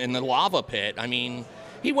destroyed in the lava pit, I mean,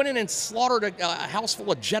 he went in and slaughtered a house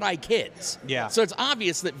full of Jedi kids. Yeah. So it's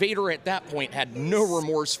obvious that Vader at that point had no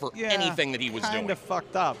remorse for anything that he was doing. Kind of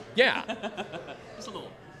fucked up. Yeah. Just a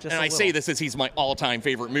little. I say this as he's my all-time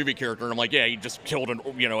favorite movie character, and I'm like, yeah, he just killed an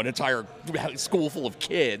entire school full of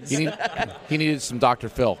kids. He needed some Dr.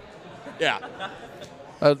 Phil. Yeah.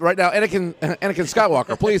 Right now, Anakin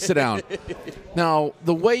Skywalker, please sit down. Now,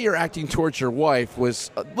 the way you're acting towards your wife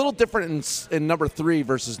was a little different in number 3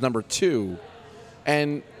 versus number 2.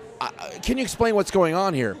 And can you explain what's going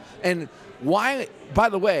on here? And why, by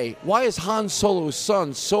the way, why is Han Solo's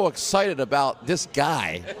son so excited about this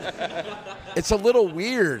guy? It's a little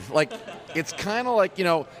weird. Like, it's kind of like,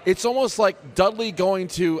 it's almost like Dudley going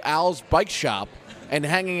to Al's bike shop and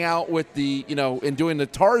hanging out with the, and doing the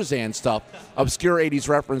Tarzan stuff, obscure 80s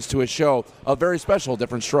reference to a show of Very Special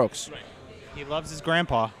Different Strokes. Right. He loves his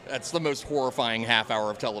grandpa. That's the most horrifying half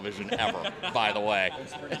hour of television ever, by the way.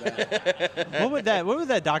 What would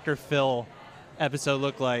that Dr. Phil episode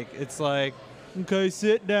look like? It's like, okay,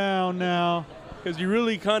 sit down now. Because you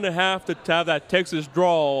really kind of have to have that Texas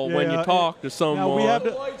drawl when you talk to someone. Now we have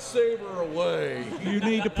the lightsaber away. You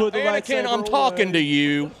need to put the Anakin, lightsaber I'm talking away. to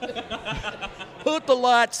you. Put the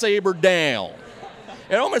lightsaber down.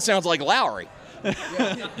 It almost sounds like Lowry.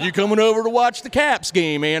 You coming over to watch the Caps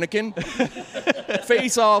game, Anakin?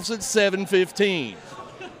 Face-offs at 7:15.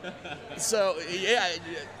 So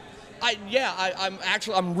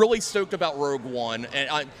I'm really stoked about Rogue One,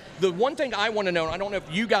 and the one thing I want to know, and I don't know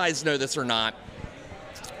if you guys know this or not,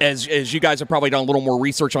 as you guys have probably done a little more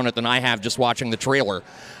research on it than I have just watching the trailer.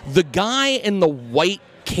 The guy in the white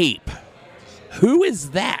cape, who is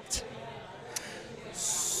that?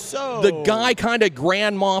 So the guy kind of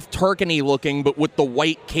Grand Moff Tarkin-y looking, but with the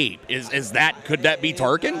white cape. Could that be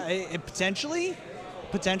Tarkin? Potentially.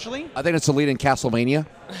 I think it's the lead in Castlevania.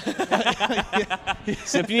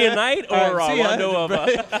 Symphony of Night or Rondo of...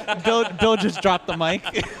 Bill just dropped the mic.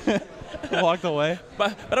 Walked away. By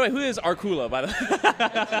the way, who is Arcula, by the way?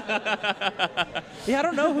 Yeah, I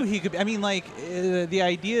don't know who he could be. I mean, the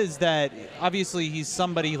idea is that obviously he's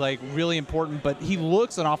somebody, really important, but he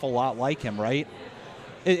looks an awful lot like him, right?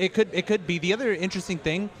 It could be. The other interesting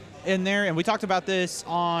thing in there, and we talked about this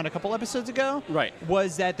on a couple episodes ago, right,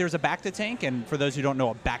 was that there's a Bacta tank, and for those who don't know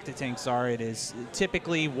what Bacta tanks are, it is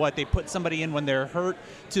typically what they put somebody in when they're hurt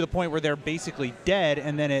to the point where they're basically dead,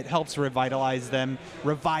 and then it helps revitalize them,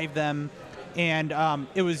 revive them, and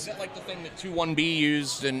it was... Is that like the thing that 21B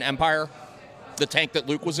used in Empire? The tank that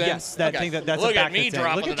Luke was in? Yes, that's Look a Bacta at me tank.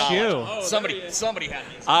 dropping Look the at you. knowledge. Somebody had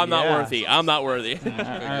these. I'm not worthy. All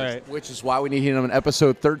right. Which is why we need him in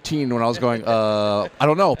episode 13 when I was going, I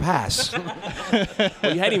don't know, pass. Well,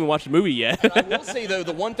 you hadn't even watched the movie yet. I will say, though,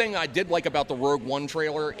 the one thing I did like about the Rogue One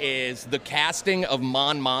trailer is the casting of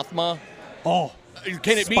Mon Mothma. Oh.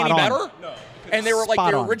 Can it be any better? No. And they were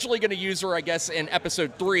originally going to use her, I guess, in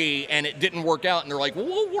episode 3, and it didn't work out. And they're like,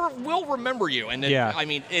 we'll remember you. And then, I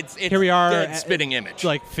mean, it's here we are, dead spitting image.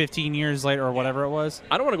 15 years later or whatever it was.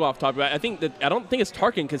 I don't want to go off topic, but I don't think it's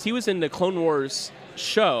Tarkin because he was in the Clone Wars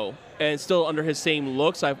show and still under his same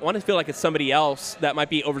looks. I want to feel like it's somebody else that might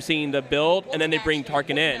be overseeing the build, and then they bring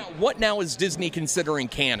Tarkin in. What now is Disney considering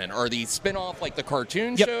canon? Are these spin-off like the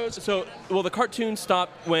cartoon shows? So, the cartoon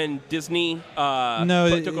stopped when Disney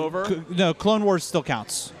took over. No, Clone Wars still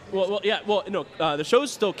counts. The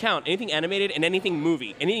shows still count. Anything animated and anything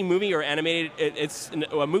movie or animated, it's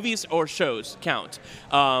movies or shows count.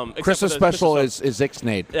 Christmas special is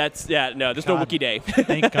Ixnay. There's no Wookiee Day.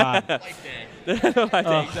 Thank God.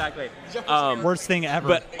 Exactly. Worst thing ever.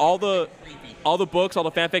 But all the books, all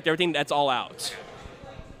the fanfic, everything, that's all out.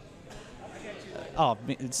 Oh,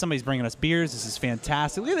 somebody's bringing us beers. This is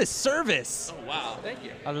fantastic. Look at this service. Oh, wow. Thank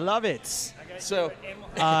you. I love it. So,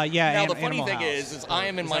 now the funny thing is I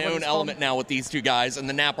am in my own element now with these two guys, and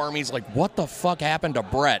the Nap Army's like, what the fuck happened to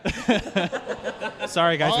Brett?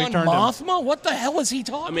 Sorry, guys, we turned Mothma? him. What the hell is he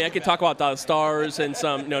talking I mean, I could talk about the stars and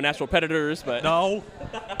some natural predators, but... No.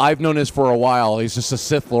 I've known this for a while. He's just a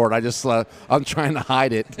Sith Lord. I'm trying to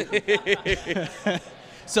hide it.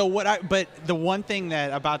 So but the one thing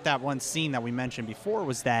that about that one scene that we mentioned before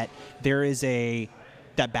was that there is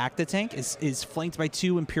that Bacta tank is flanked by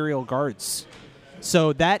 2 Imperial guards.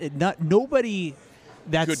 So nobody.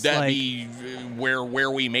 That's Could that like, be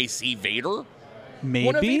where we may see Vader? maybe?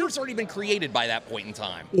 One of Vader's already been created by that point in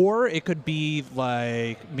time. Or it could be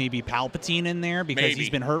like maybe Palpatine in there because Maybe. he's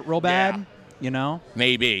been hurt real bad. Yeah. You know?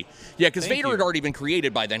 Maybe. Yeah, because Thank Vader you. had already been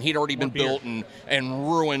created by then. He'd already been beer. built and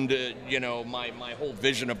ruined, my whole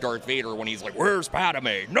vision of Darth Vader when he's like, "Where's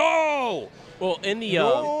Padme? No!" Well, in the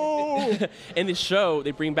No! in the show,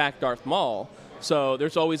 they bring back Darth Maul. So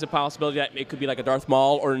there's always a possibility that it could be like a Darth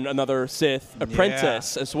Maul or another Sith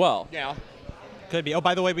apprentice as well. Yeah. Could be. Oh,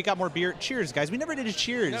 by the way, we got more beer. Cheers, guys. We never did a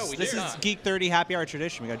cheers. No, we This did is not. Geek 30 Happy Hour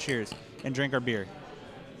tradition. We got cheers and drink our beer.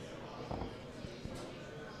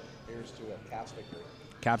 Here's to a Caps victory.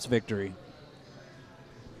 Caps victory.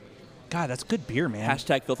 God, that's good beer, man.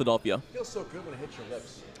 Hashtag Philadelphia. Feels so good when it hits your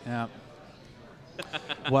lips. Yeah.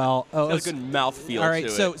 Well, Got a good mouthfeel all right.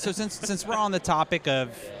 to So it. since we're on the topic of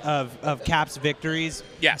Caps victories,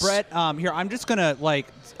 Yes. Brett. Here I'm just gonna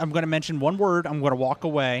mention one word. I'm gonna walk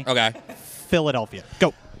away. Okay. Philadelphia.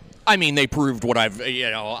 Go. I mean, they proved what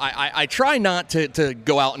I try not to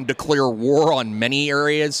go out and declare war on many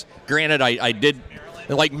areas. Granted, I did,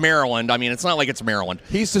 like Maryland. I mean, it's not like it's Maryland.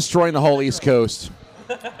 He's destroying the whole East Coast.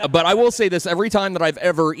 But I will say this, every time that I've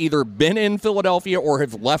ever either been in Philadelphia or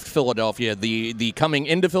have left Philadelphia, the coming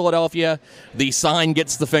into Philadelphia, the sign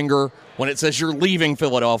gets the finger. When it says you're leaving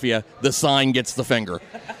Philadelphia, the sign gets the finger.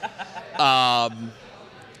 I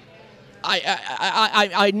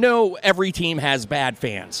know every team has bad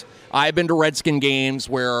fans. I've been to Redskin games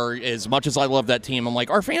where, as much as I love that team, I'm like,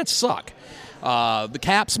 our fans suck. The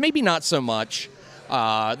Caps, maybe not so much.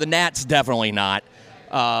 The Nats, definitely not.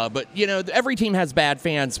 But, every team has bad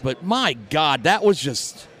fans. But, my God, that was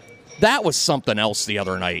something else the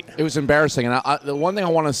other night. It was embarrassing. And the one thing I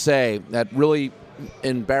want to say that really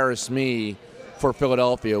embarrassed me for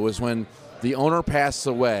Philadelphia was when the owner passed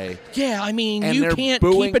away. Yeah, I mean, And you they're can't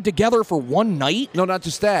booing- keep it together for one night. No, not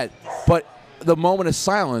just that, but the moment of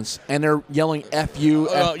silence, and they're yelling "F you,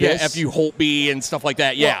 F Yeah, this." F you Holtby and stuff like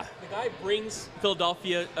that. Yeah. The guy brings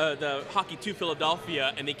Philadelphia, the hockey to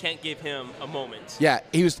Philadelphia, and they can't give him a moment. Yeah,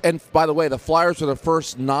 he was. And by the way, the Flyers were the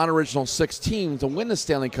first non-original 6 team to win the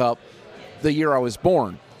Stanley Cup the year I was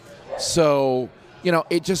born. So,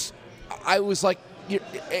 it just, I was like,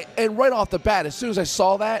 and right off the bat, as soon as I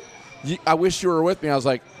saw that, I wish you were with me. I was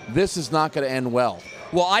like, this is not going to end well.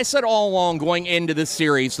 Well, I said all along going into this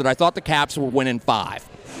series that I thought the Caps were winning 5.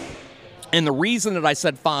 And the reason that I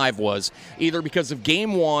said 5 was either because of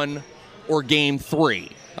Game 1 or Game 3.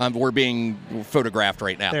 We're being photographed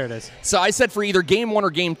right now. There it is. So I said for either Game 1 or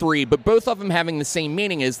Game 3, but both of them having the same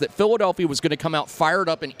meaning is that Philadelphia was going to come out fired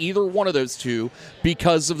up in either one of those two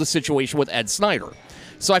because of the situation with Ed Snyder.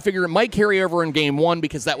 So I figured it might carry over in Game 1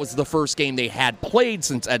 because that was the first game they had played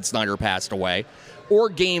since Ed Snyder passed away, or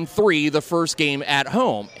Game 3, the first game at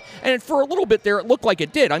home. And for a little bit there, it looked like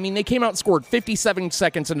it did. I mean, they came out and scored 57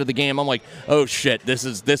 seconds into the game. I'm like, oh, shit, this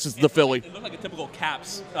is the Philly. It looked like a typical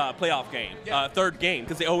Caps playoff game, third game,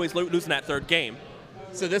 because they always lose in that third game.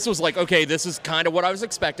 So this was like, okay, this is kind of what I was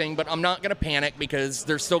expecting, but I'm not going to panic because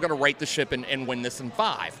they're still going to right the ship and win this in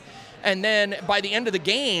 5. And then by the end of the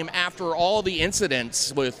game, after all the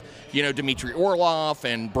incidents with, Dmitry Orlov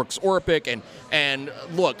and Brooks Orpik, and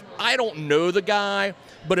look, I don't know the guy,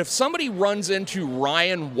 but if somebody runs into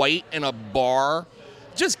Ryan White in a bar,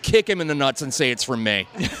 just kick him in the nuts and say it's from me.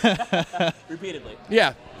 Repeatedly.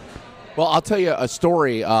 Yeah. Well, I'll tell you a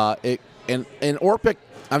story. In Orpik,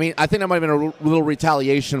 I mean, I think that might have been a little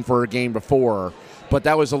retaliation for a game before, but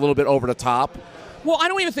that was a little bit over the top. Well, I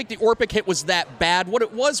don't even think the Orpik hit was that bad. What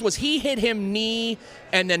it was he hit him knee,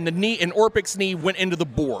 and then the knee and Orpik's knee went into the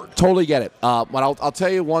board. Totally get it. But I'll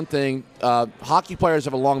tell you one thing. Hockey players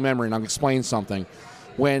have a long memory, and I'll explain something.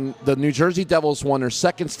 When the New Jersey Devils won their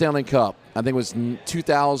second Stanley Cup, I think it was in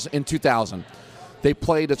 2000, they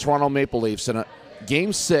played the Toronto Maple Leafs in a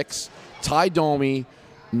Game 6. Ty Domi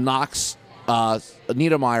knocks Scott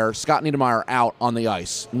Niedermayer out on the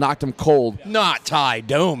ice, knocked him cold. Not Ty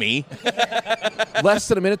Domi. Less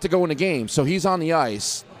than a minute to go in the game, so he's on the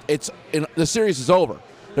ice. The series is over.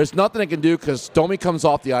 There's nothing they can do because Domi comes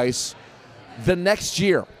off the ice. The next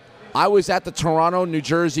year, I was at the Toronto, New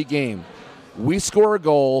Jersey game. We score a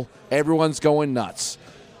goal. Everyone's going nuts.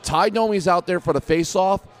 Ty Domi's out there for the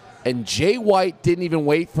faceoff, and Jay White didn't even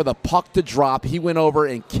wait for the puck to drop. He went over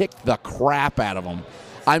and kicked the crap out of him.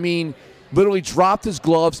 I mean, literally dropped his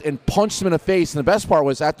gloves and punched him in the face. And the best part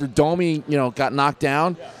was after Domi, got knocked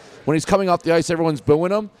down, when he's coming off the ice, everyone's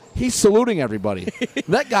booing him. He's saluting everybody.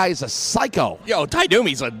 That guy is a psycho. Yo, Ty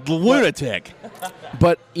Domi's a lunatic.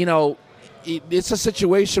 But, it's a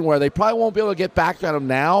situation where they probably won't be able to get back at him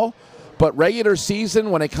now. But regular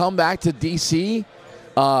season, when they come back to D.C.,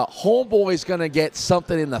 homeboy's going to get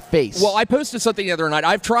something in the face. Well, I posted something the other night.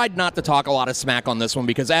 I've tried not to talk a lot of smack on this one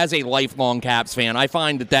because as a lifelong Caps fan, I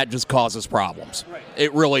find that just causes problems. Right.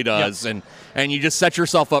 It really does. Yep. And you just set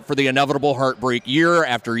yourself up for the inevitable heartbreak year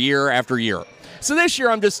after year after year. So this year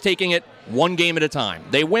I'm just taking it one game at a time.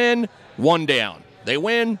 They win, 1 down. They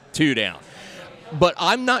win, 2 down. But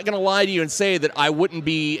I'm not going to lie to you and say that I wouldn't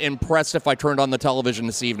be impressed if I turned on the television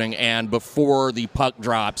this evening and before the puck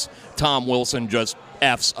drops, Tom Wilson just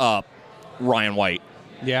F's up Ryan White.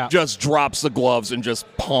 Yeah. Just drops the gloves and just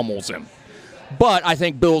pummels him. But I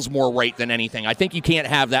think Bill's more right than anything. I think you can't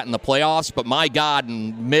have that in the playoffs, but my God,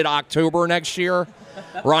 in mid-October next year,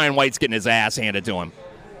 Ryan White's getting his ass handed to him.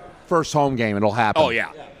 First home game, it'll happen. Oh,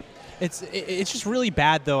 yeah. It's just really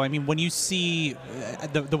bad, though. I mean, when you see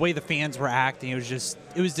the way the fans were acting, it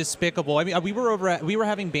was despicable. I mean, we were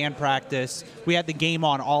having band practice. We had the game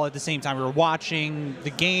on all at the same time. We were watching the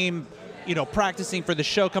game, practicing for the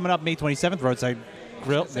show coming up May 27th, Roadside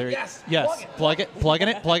Grill. There, yes. Plugging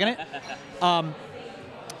it.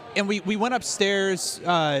 And we went upstairs,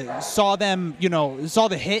 saw them, saw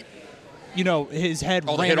the hit, his head.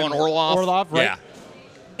 Oh, the hit on Orlov, right? Yeah.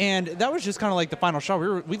 And that was just kind of like the final shot.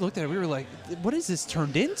 We looked at it. We were like, "What is this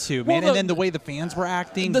turned into, man?" And then the way the fans were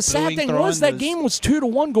acting. The sad thing was that game was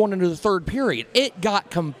 2-1 going into the third period. It got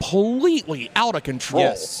completely out of control.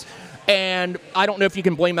 Yes. And I don't know if you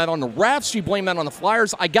can blame that on the refs. You blame that on the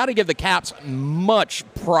Flyers. I got to give the Caps much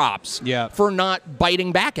props for not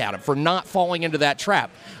biting back at him, for not falling into that trap.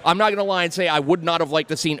 I'm not going to lie and say I would not have liked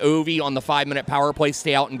to seen Ovi on the 5-minute power play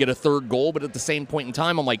stay out and get a third goal, but at the same point in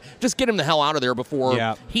time, I'm like, just get him the hell out of there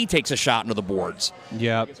before he takes a shot into the boards.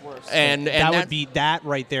 Yeah. And that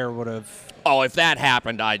right there would have. Oh, if that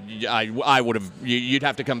happened, I would have. You'd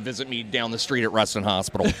have to come visit me down the street at Reston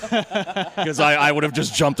Hospital because I would have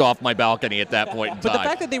just jumped off my balcony at that point in time. But the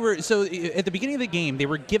fact that they were at the beginning of the game, they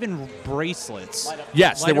were given bracelets.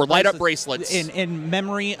 Yes, they were light-up bracelets in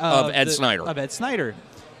memory of Ed Snyder. Of Ed Snyder,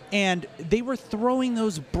 and they were throwing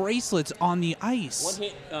those bracelets on the ice. One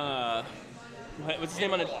hit. What's his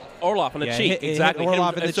name on it? Orlov on the cheek. Exactly.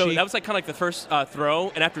 Orlov on the cheek. That was like kind of like the first throw,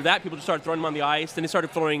 and after that, people just started throwing him on the ice. Then they started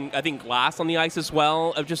throwing, I think, glass on the ice as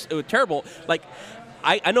well. It was terrible. Like,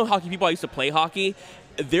 I know hockey people. I used to play hockey.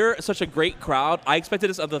 They're such a great crowd. I expected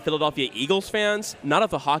this of the Philadelphia Eagles fans, not of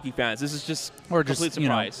the hockey fans. This is just complete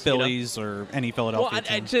surprise. Phillies or any Philadelphia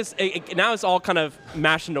team. Now it's all kind of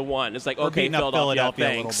mashed into one. It's like, okay, Philadelphia,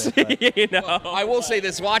 thanks. A little bit, Well, I will say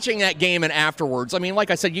this: watching that game and afterwards, I mean,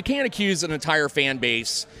 like I said, you can't accuse an entire fan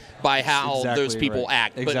base by how those people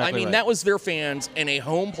act. But I mean, that was their fans in a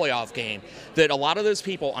home playoff game. That a lot of those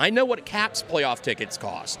people, I know what Caps playoff tickets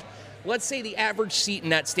cost. Let's say the average seat in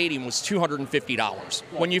that stadium was $250.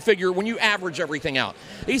 When you average everything out,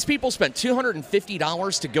 these people spent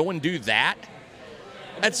 $250 to go and do that.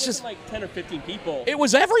 That's just like 10 or 15 people. It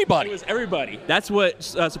was everybody. That's what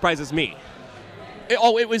surprises me.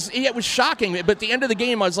 It was shocking. But at the end of the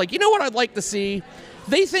game, I was like, you know what I'd like to see?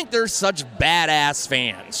 They think they're such badass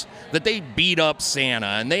fans that they beat up Santa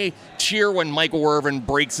and they cheer when Michael Irvin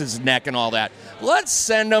breaks his neck and all that. Let's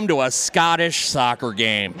send them to a Scottish soccer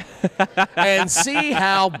game and see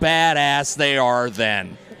how badass they are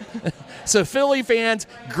then. So Philly fans,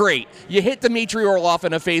 great. You hit Dmitry Orlov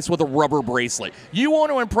in the face with a rubber bracelet. You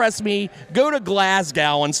want to impress me? Go to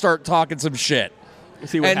Glasgow and start talking some shit.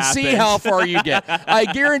 See how far you get. I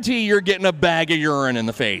guarantee you're getting a bag of urine in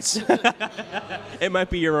the face. It might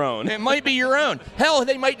be your own. It might be your own. Hell,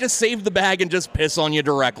 they might just save the bag and just piss on you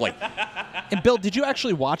directly. And Bill, did you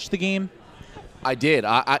actually watch the game? I did.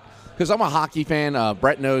 Because I'm a hockey fan.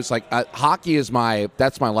 Brett knows, hockey is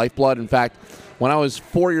that's my lifeblood. In fact, when I was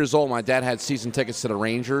 4 years old, my dad had season tickets to the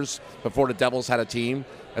Rangers before the Devils had a team.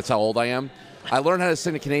 That's how old I am. I learned how to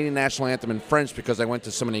sing the Canadian national anthem in French because I went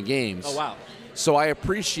to so many games. Oh, wow. So I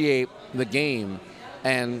appreciate the game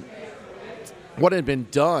and what had been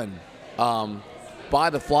done by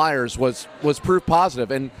the Flyers was proof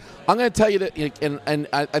positive. And I'm going to tell you that, and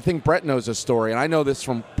I think Brett knows this story, and I know this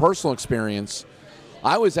from personal experience.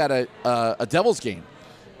 I was at a Devils game.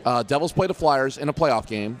 Devils played the Flyers in a playoff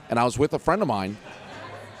game, and I was with a friend of mine.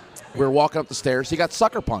 We were walking up the stairs. He got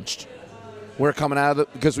sucker punched. We were coming out of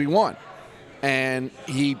it because we won. And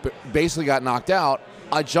he basically got knocked out.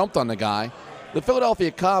 I jumped on the guy. The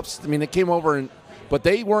Philadelphia cops, I mean, they came over, but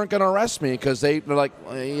they weren't going to arrest me because they're like,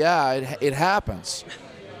 yeah, it happens.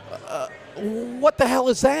 What the hell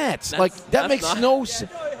is that? That makes no sense.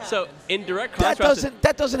 So in direct That contrast,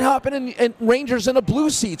 doesn't happen in Rangers in the blue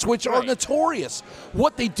seats, which are Right. notorious.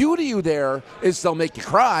 What they do to you there is they'll make you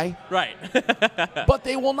cry, right, but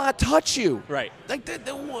they will not touch you. right. Like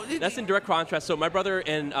That's in direct contrast. So my brother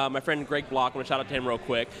and my friend Greg Block, I'm going to shout out to him real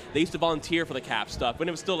quick, they used to volunteer for the Cap stuff when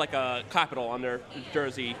it was still like a capital on their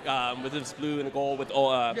jersey with this blue and the gold with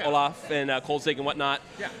Olaf and Kolzig and whatnot.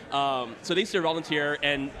 Yeah. So they used to volunteer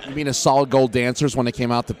and You mean as solid gold dancers when they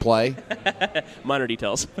came out to play? minor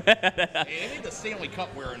details. I think the Stanley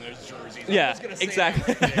Cup wearing those jerseys. Yeah,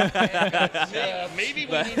 exactly. Maybe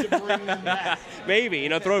we need to bring them back. Maybe,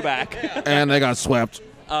 throwback. And they got swept.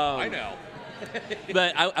 I know.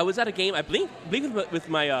 But I was at a game, I believe with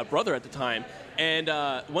my brother at the time, and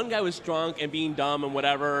one guy was drunk and being dumb and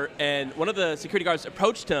whatever, and one of the security guards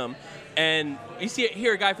approached him, and you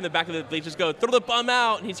hear a guy from the back of the bleachers go, "Throw the bum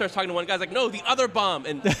out," and he starts talking to one guy's like, "No, the other bum,"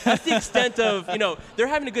 and that's the extent of, they're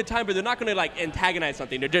having a good time, but they're not going to antagonize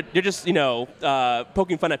something. They're just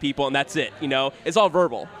poking fun at people, and that's it. It's all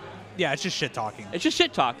verbal. Yeah, it's just shit talking. It's just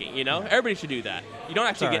shit talking. Everybody should do that. You don't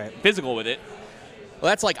actually It's all get right. physical with it. Well,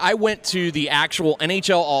 that's like I went to the actual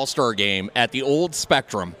NHL All-Star game at the old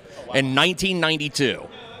Spectrum in 1992.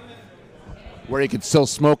 Where you could still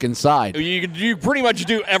smoke inside. You pretty much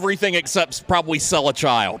do everything except probably sell a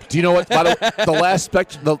child. Do you know what? By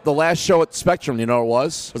the last show at Spectrum, you know what it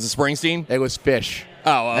was? Was it Springsteen? It was Fish.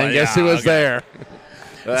 And Guess who was there?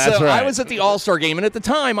 That's so right. I was at the All-Star game, and at the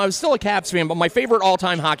time, I was still a Caps fan, but my favorite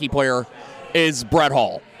all-time hockey player is Brett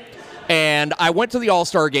Hull. And I went to the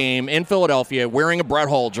All-Star game in Philadelphia wearing a Brett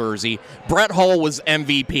Hull jersey. Brett Hull was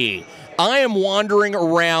MVP. I am wandering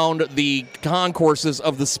around the concourses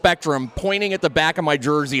of the Spectrum, pointing at the back of my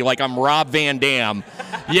jersey like I'm Rob Van Dam,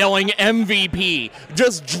 yelling MVP,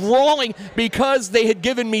 just drawing because they had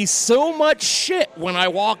given me so much shit when I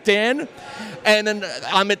walked in. And then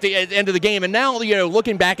I'm at the end of the game, and now,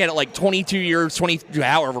 looking back at it like 22 years,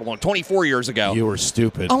 24 years ago. You were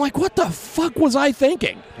stupid. I'm like, what the fuck was I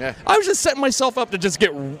thinking? Yeah. I was just setting myself up to just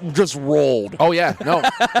get rolled. Oh, yeah. No.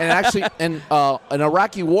 And actually, an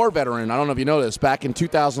Iraqi war veteran, I don't know if you know this, back in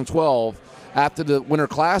 2012, after the Winter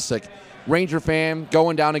Classic, Ranger fan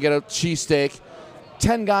going down to get a cheesesteak,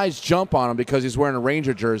 10 guys jump on him because he's wearing a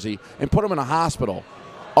Ranger jersey and put him in a hospital.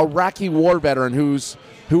 Iraqi war veteran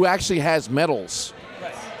who actually has medals.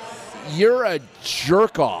 Right. You're a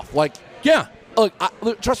jerk off. Yeah.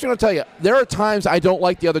 Look, trust me when I tell you, there are times I don't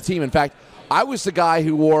like the other team. In fact, I was the guy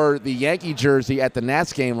who wore the Yankee jersey at the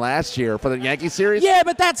Nats game last year for the Yankee series. Yeah,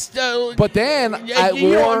 but that's. But then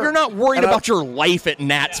you're not worried about your life at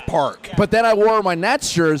Nats Park. But then I wore my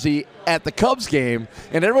Nats jersey at the Cubs game,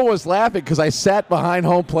 and everyone was laughing because I sat behind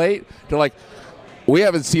home plate. They're like, "We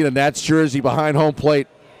haven't seen a Nats jersey behind home plate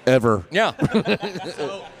ever." Yeah.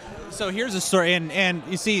 So here's a story, and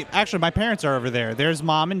you see, actually, my parents are over there. There's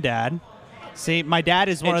mom and dad. See, my dad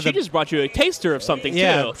is one And of she the. just brought you a taster of something too.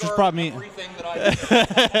 Just brought me.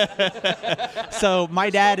 So my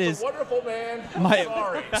dad is. Wonderful man.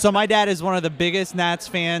 My dad is one of the biggest Nats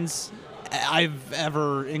fans I've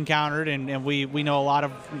ever encountered, and we know a lot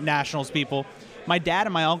of Nationals people. My dad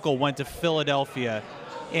and my uncle went to Philadelphia,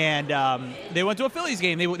 and they went to a Phillies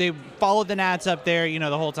game. They followed the Nats up there,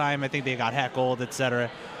 the whole time. I think they got heckled,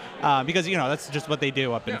 etc. Because that's just what they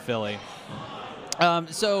do up in Philly.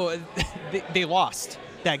 So they lost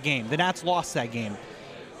that game. The Nats lost that game.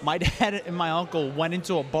 My dad and my uncle went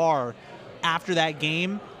into a bar after that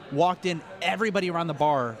game, walked in, everybody around the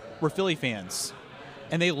bar were Philly fans.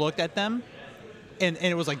 And they looked at them, and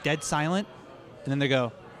it was like dead silent. And then they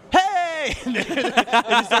go, "Hey!" And they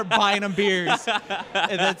just start buying them beers.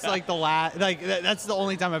 And that's like that's the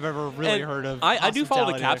only time I've ever really heard of. I do follow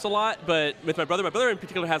the hospitality Caps there. a lot, but with my brother in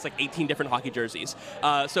particular has like 18 different hockey jerseys.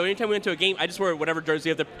 So anytime we went to a game, I just wore whatever jersey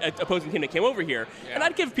of the opposing team that came over here. Yeah. And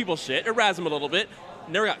I'd give people shit or razz them a little bit.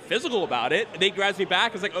 Never got physical about it. They grabbed me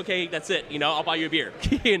back. I was like, okay, that's it. I'll buy you a beer.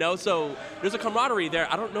 So there's a camaraderie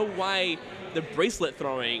there. I don't know why the bracelet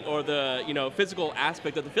throwing or the physical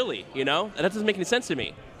aspect of the Philly. That doesn't make any sense to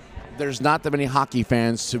me. There's not that many hockey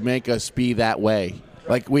fans to make us be that way.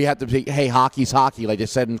 Like, we have to be, hey, hockey's hockey, like they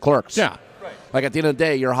said in Clerks. Yeah. Right. Like, at the end of the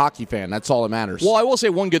day, you're a hockey fan. That's all that matters. Well, I will say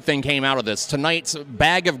one good thing came out of this. Tonight's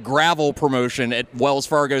bag of gravel promotion at Wells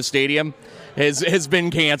Fargo Stadium has been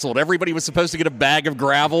canceled. Everybody was supposed to get a bag of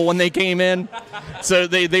gravel when they came in, so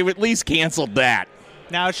they at least canceled that.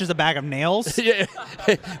 Now it's just a bag of nails. Yeah.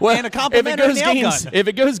 Well, And a complimentary nail gun. If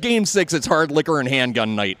it goes game 6, it's hard liquor and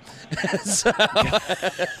handgun night.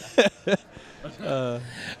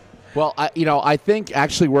 Well, I think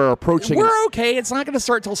actually we're approaching. We're okay. It's not going to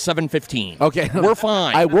start till 7:15. Okay. We're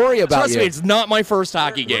fine. I worry about Trust you. me, it's not my first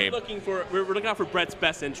hocky We're game. looking out for Brett's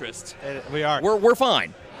best interest. We are. We're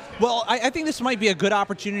fine. Well, I think this might be a good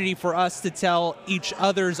opportunity for us to tell each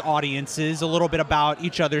other's audiences a little bit about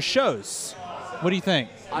each other's shows. What do you think?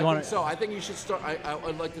 I think so. I think you should start. I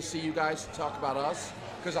would like to see you guys talk about us,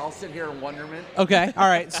 because I'll sit here in wonderment. Okay. All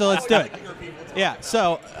right. So let's do it. Yeah.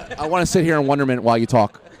 So I want to sit here in wonderment while you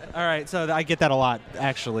talk. all right. So I get that a lot,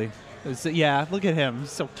 actually. So, yeah. Look at him. He's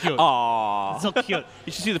so cute. Aww. So cute.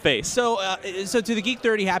 You should see the face. So to the Geek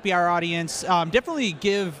 30 Happy Hour audience, definitely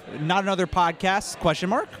give Not Another Podcast, ?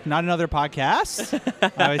 Not Another Podcast?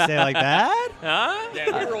 I would say it like that. Huh?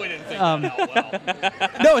 Yeah, we really didn't think that out well.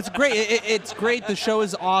 No, it's great. It's great. The show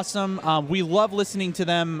is awesome. We love listening to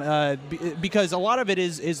them because a lot of it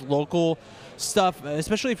is local stuff,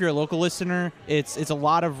 especially if you're a local listener. It's a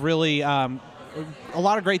lot of really a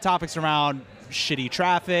lot of great topics around shitty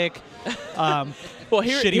traffic. Well,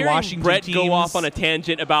 shitty hearing Washington Brett teams. go off on a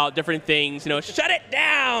tangent about different things, shut it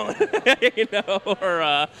down,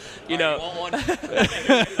 or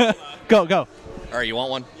Go. All right, you want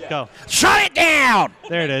one? Go. Shut it down!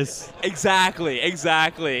 There it is.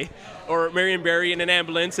 Exactly. Or Marion Barry in an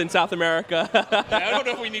ambulance in South America. I don't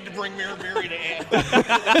know if we need to bring Mirror Berry to That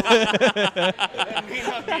may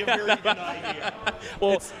not be a very good idea.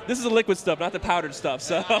 Well, this is the liquid stuff, not the powdered stuff.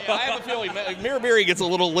 So Yeah, I have a feeling Mirror Berry gets a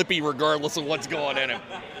little lippy regardless of what's going in him.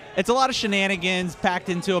 It's a lot of shenanigans packed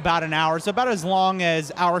into about an hour, so about as long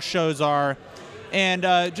as our shows are. And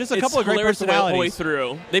just a couple of great personalities. The way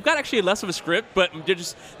through. They've got actually less of a script, but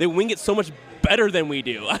they wing it so much better than we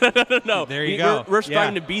do. I don't know. There you go. We're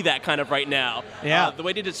striving to be that kind of right now. Yeah. The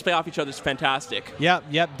way they just play off each other is fantastic.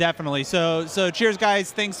 Yep, definitely. So cheers,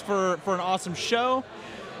 guys. Thanks for an awesome show.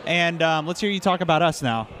 And let's hear you talk about us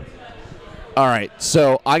now. All right.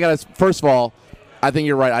 So I got to, first of all, I think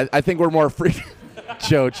you're right. I think we're more free.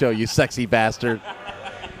 Joe, you sexy bastard.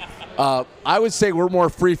 I would say we're more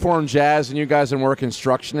freeform jazz, and you guys are more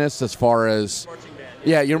constructionists as far as. Marching band.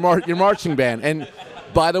 Yeah, you're marching band. And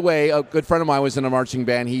by the way, a good friend of mine was in a marching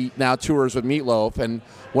band. He now tours with Meatloaf, and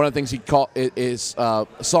one of the things he called is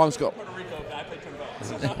songs go. Puerto Rico, I play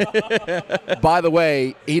trombone. By the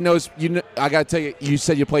way, he knows. I got to tell you, you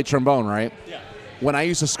said you played trombone, right? Yeah. When I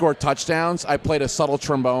used to score touchdowns, I played a subtle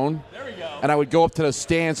trombone. There we go. And I would go up to the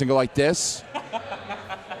stands and go like this.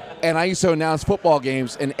 And I used to announce football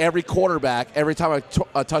games, and every quarterback, every time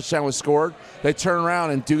a touchdown was scored, they'd turn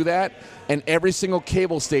around and do that, and every single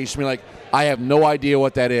cable station would be like, I have no idea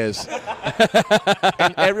what that is.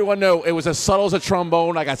 And everyone knew it was as subtle as a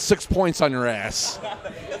trombone. I got 6 points on your ass. I'm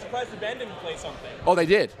surprised the band didn't play something. Oh, they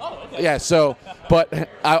did. Oh, okay. Yeah, so, but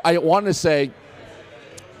I wanted to say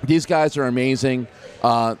these guys are amazing.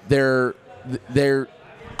 I've said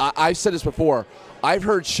this before. I've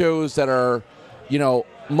heard shows that are,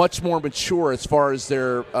 much more mature as far as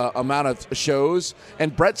their amount of shows.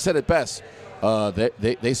 And Brett said it best.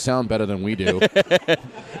 They sound better than we do.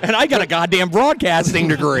 And I got a goddamn broadcasting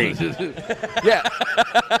degree. Yeah.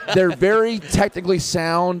 They're very technically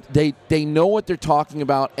sound. They know what they're talking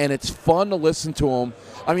about, and it's fun to listen to them.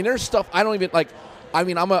 I mean, there's stuff I don't even like. I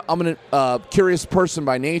mean, I'm a curious person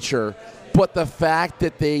by nature, but the fact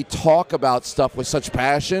that they talk about stuff with such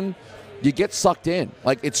passion, you get sucked in.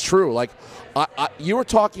 Like, it's true. Like, you were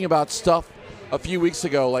talking about stuff a few weeks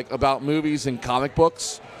ago, like about movies and comic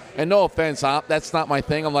books. And no offense, that's not my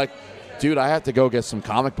thing. I'm like, dude, I have to go get some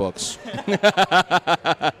comic books.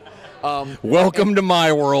 Welcome to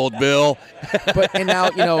my world, Bill. And now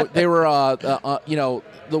they were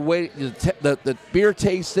the way the beer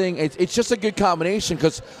tasting. It's just a good combination,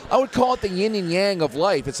 because I would call it the yin and yang of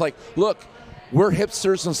life. It's like, look, we're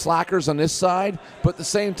hipsters and slackers on this side, but at the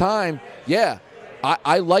same time, yeah,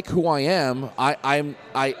 I like who I am. I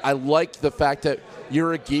like the fact that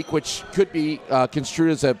you're a geek, which could be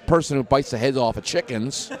construed as a person who bites the heads off of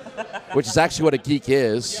chickens, which is actually what a geek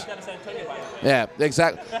is. Yeah,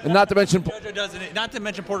 exactly. And not to mention Jojo does it. Not to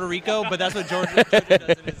mention Puerto Rico, but that's what Jojo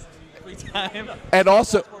does in his free time. And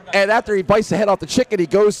also, and after he bites the head off the chicken, he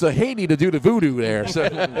goes to Haiti to do the voodoo there. So,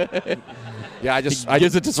 yeah, I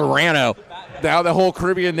gives it to Serrano. Now the whole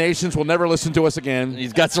Caribbean nations will never listen to us again.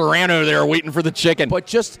 He's got Serrano there waiting for the chicken. But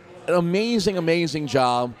just an amazing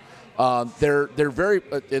job. They're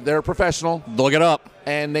they're professional. Look it up.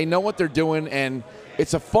 And they know what they're doing, and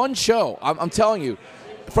it's a fun show. I'm telling you,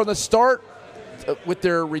 from the start with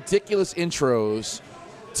their ridiculous intros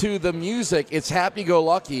to the music, it's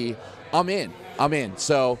happy-go-lucky. I'm in.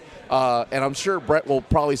 So, and I'm sure Brett will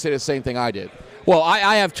probably say the same thing I did. Well,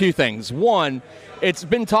 I have two things. One, it's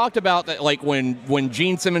been talked about that, like, when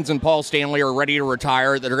Gene Simmons and Paul Stanley are ready to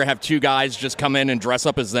retire, that they're going to have two guys just come in and dress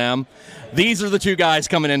up as them. These are the two guys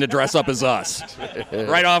coming in to dress up as us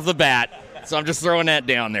right off the bat. So I'm just throwing that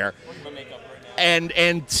down there.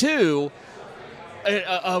 And two,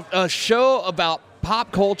 a show about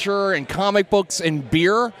pop culture and comic books and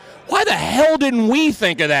beer. Why the hell didn't we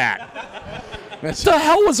think of that? What the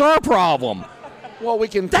hell was our problem? Well, we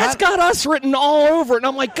can. That's got us written all over it. And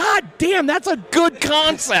I'm like, God damn, that's a good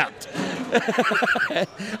concept.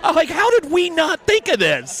 I'm like, how did we not think of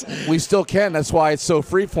this? We still can. That's why it's so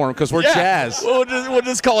freeform, because we're jazz. We'll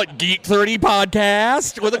just call it Geek 30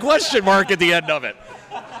 Podcast with a question mark at the end of it.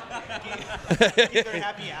 Geek 30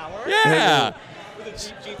 Happy Hour? Yeah. With the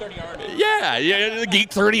G30 Army. Yeah, the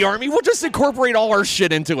Geek 30 Army. We'll just incorporate all our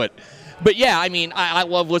shit into it. But yeah, I mean, I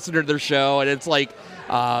love listening to their show, and it's like,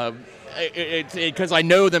 because I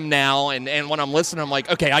know them now, and when I'm listening, I'm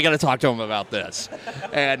like, okay, I got to talk to them about this.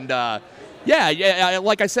 And yeah,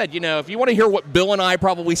 like I said, if you want to hear what Bill and I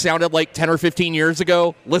probably sounded like 10 or 15 years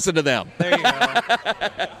ago, listen to them. There you go.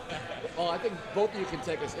 Well, I think both of you can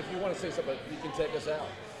take us. If you want to say something, you can take us out.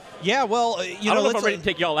 Yeah, well, I don't know if I'm ready to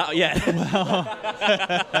take y'all out yet.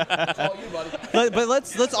 It's all you, buddy. but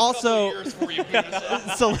let's also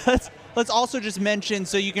let's also just mention,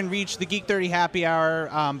 so you can reach the Geek 30 Happy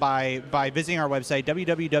Hour by visiting our website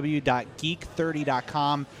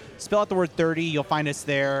www.geek30.com. Spell out the word 30. You'll find us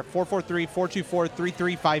there.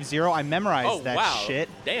 443-424-3350. I memorized that shit.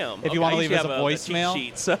 Damn. If you want to leave us a voicemail. Cheat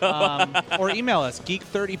sheet, so. Or email us,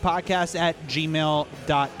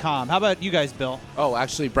 geek30podcast@gmail.com. How about you guys, Bill? Oh,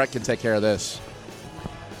 actually, Brett can take care of this.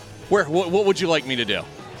 What would you like me to do?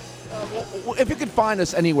 If you could find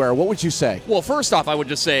us anywhere, what would you say? Well, first off, I would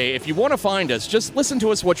just say, if you want to find us, just listen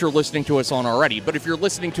to us what you're listening to us on already. But if you're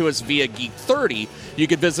listening to us via Geek 30, you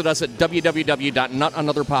can visit us at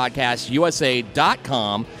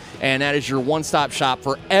www.notanotherpodcastusa.com, and that is your one-stop shop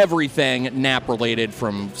for everything Nap-related,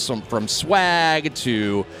 from swag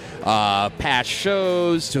to past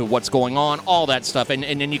shows to what's going on, all that stuff. And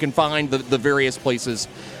then you can find the various places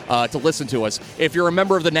to listen to us. If you're a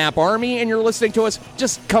member of the Nap Army and you're listening to us,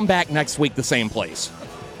 just come back next week the same place.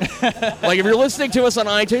 Like, if you're listening to us on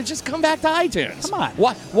iTunes, just come back to iTunes. Come on.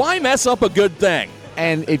 Why mess up a good thing?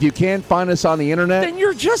 And if you can't find us on the internet, Then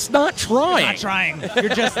you're just not trying. You're not trying. You're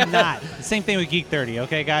just not. Same thing with Geek 30,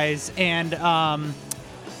 okay, guys? And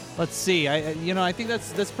let's see. I think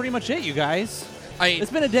that's pretty much it, you guys.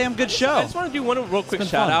 It's been a damn good show. I just want to do one real quick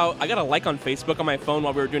shout out. I got a like on Facebook on my phone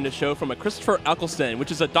while we were doing the show from a Christopher Eccleston,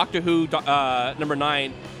 which is a Doctor Who number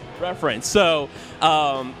 9 reference. So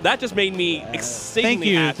that just made me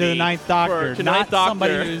exceedingly happy. Thank you to the Ninth Doctor. To Not Ninth Doctor.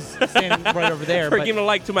 somebody who's standing right over there. For but giving a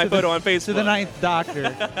like to my photo on Facebook. To the Ninth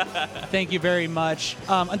Doctor. Thank you very much.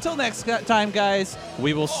 Until next time, guys,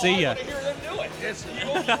 we will see you. I want to hear them do it. You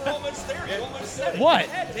were almost there. You almost said it. What?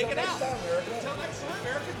 Take it out. Until next time,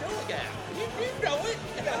 America, do it again. You know it.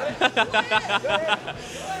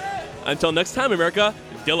 Until next time, America,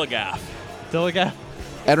 Dilligaff. Dilligaff.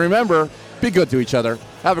 and remember, be good to each other.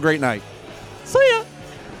 Have a great night.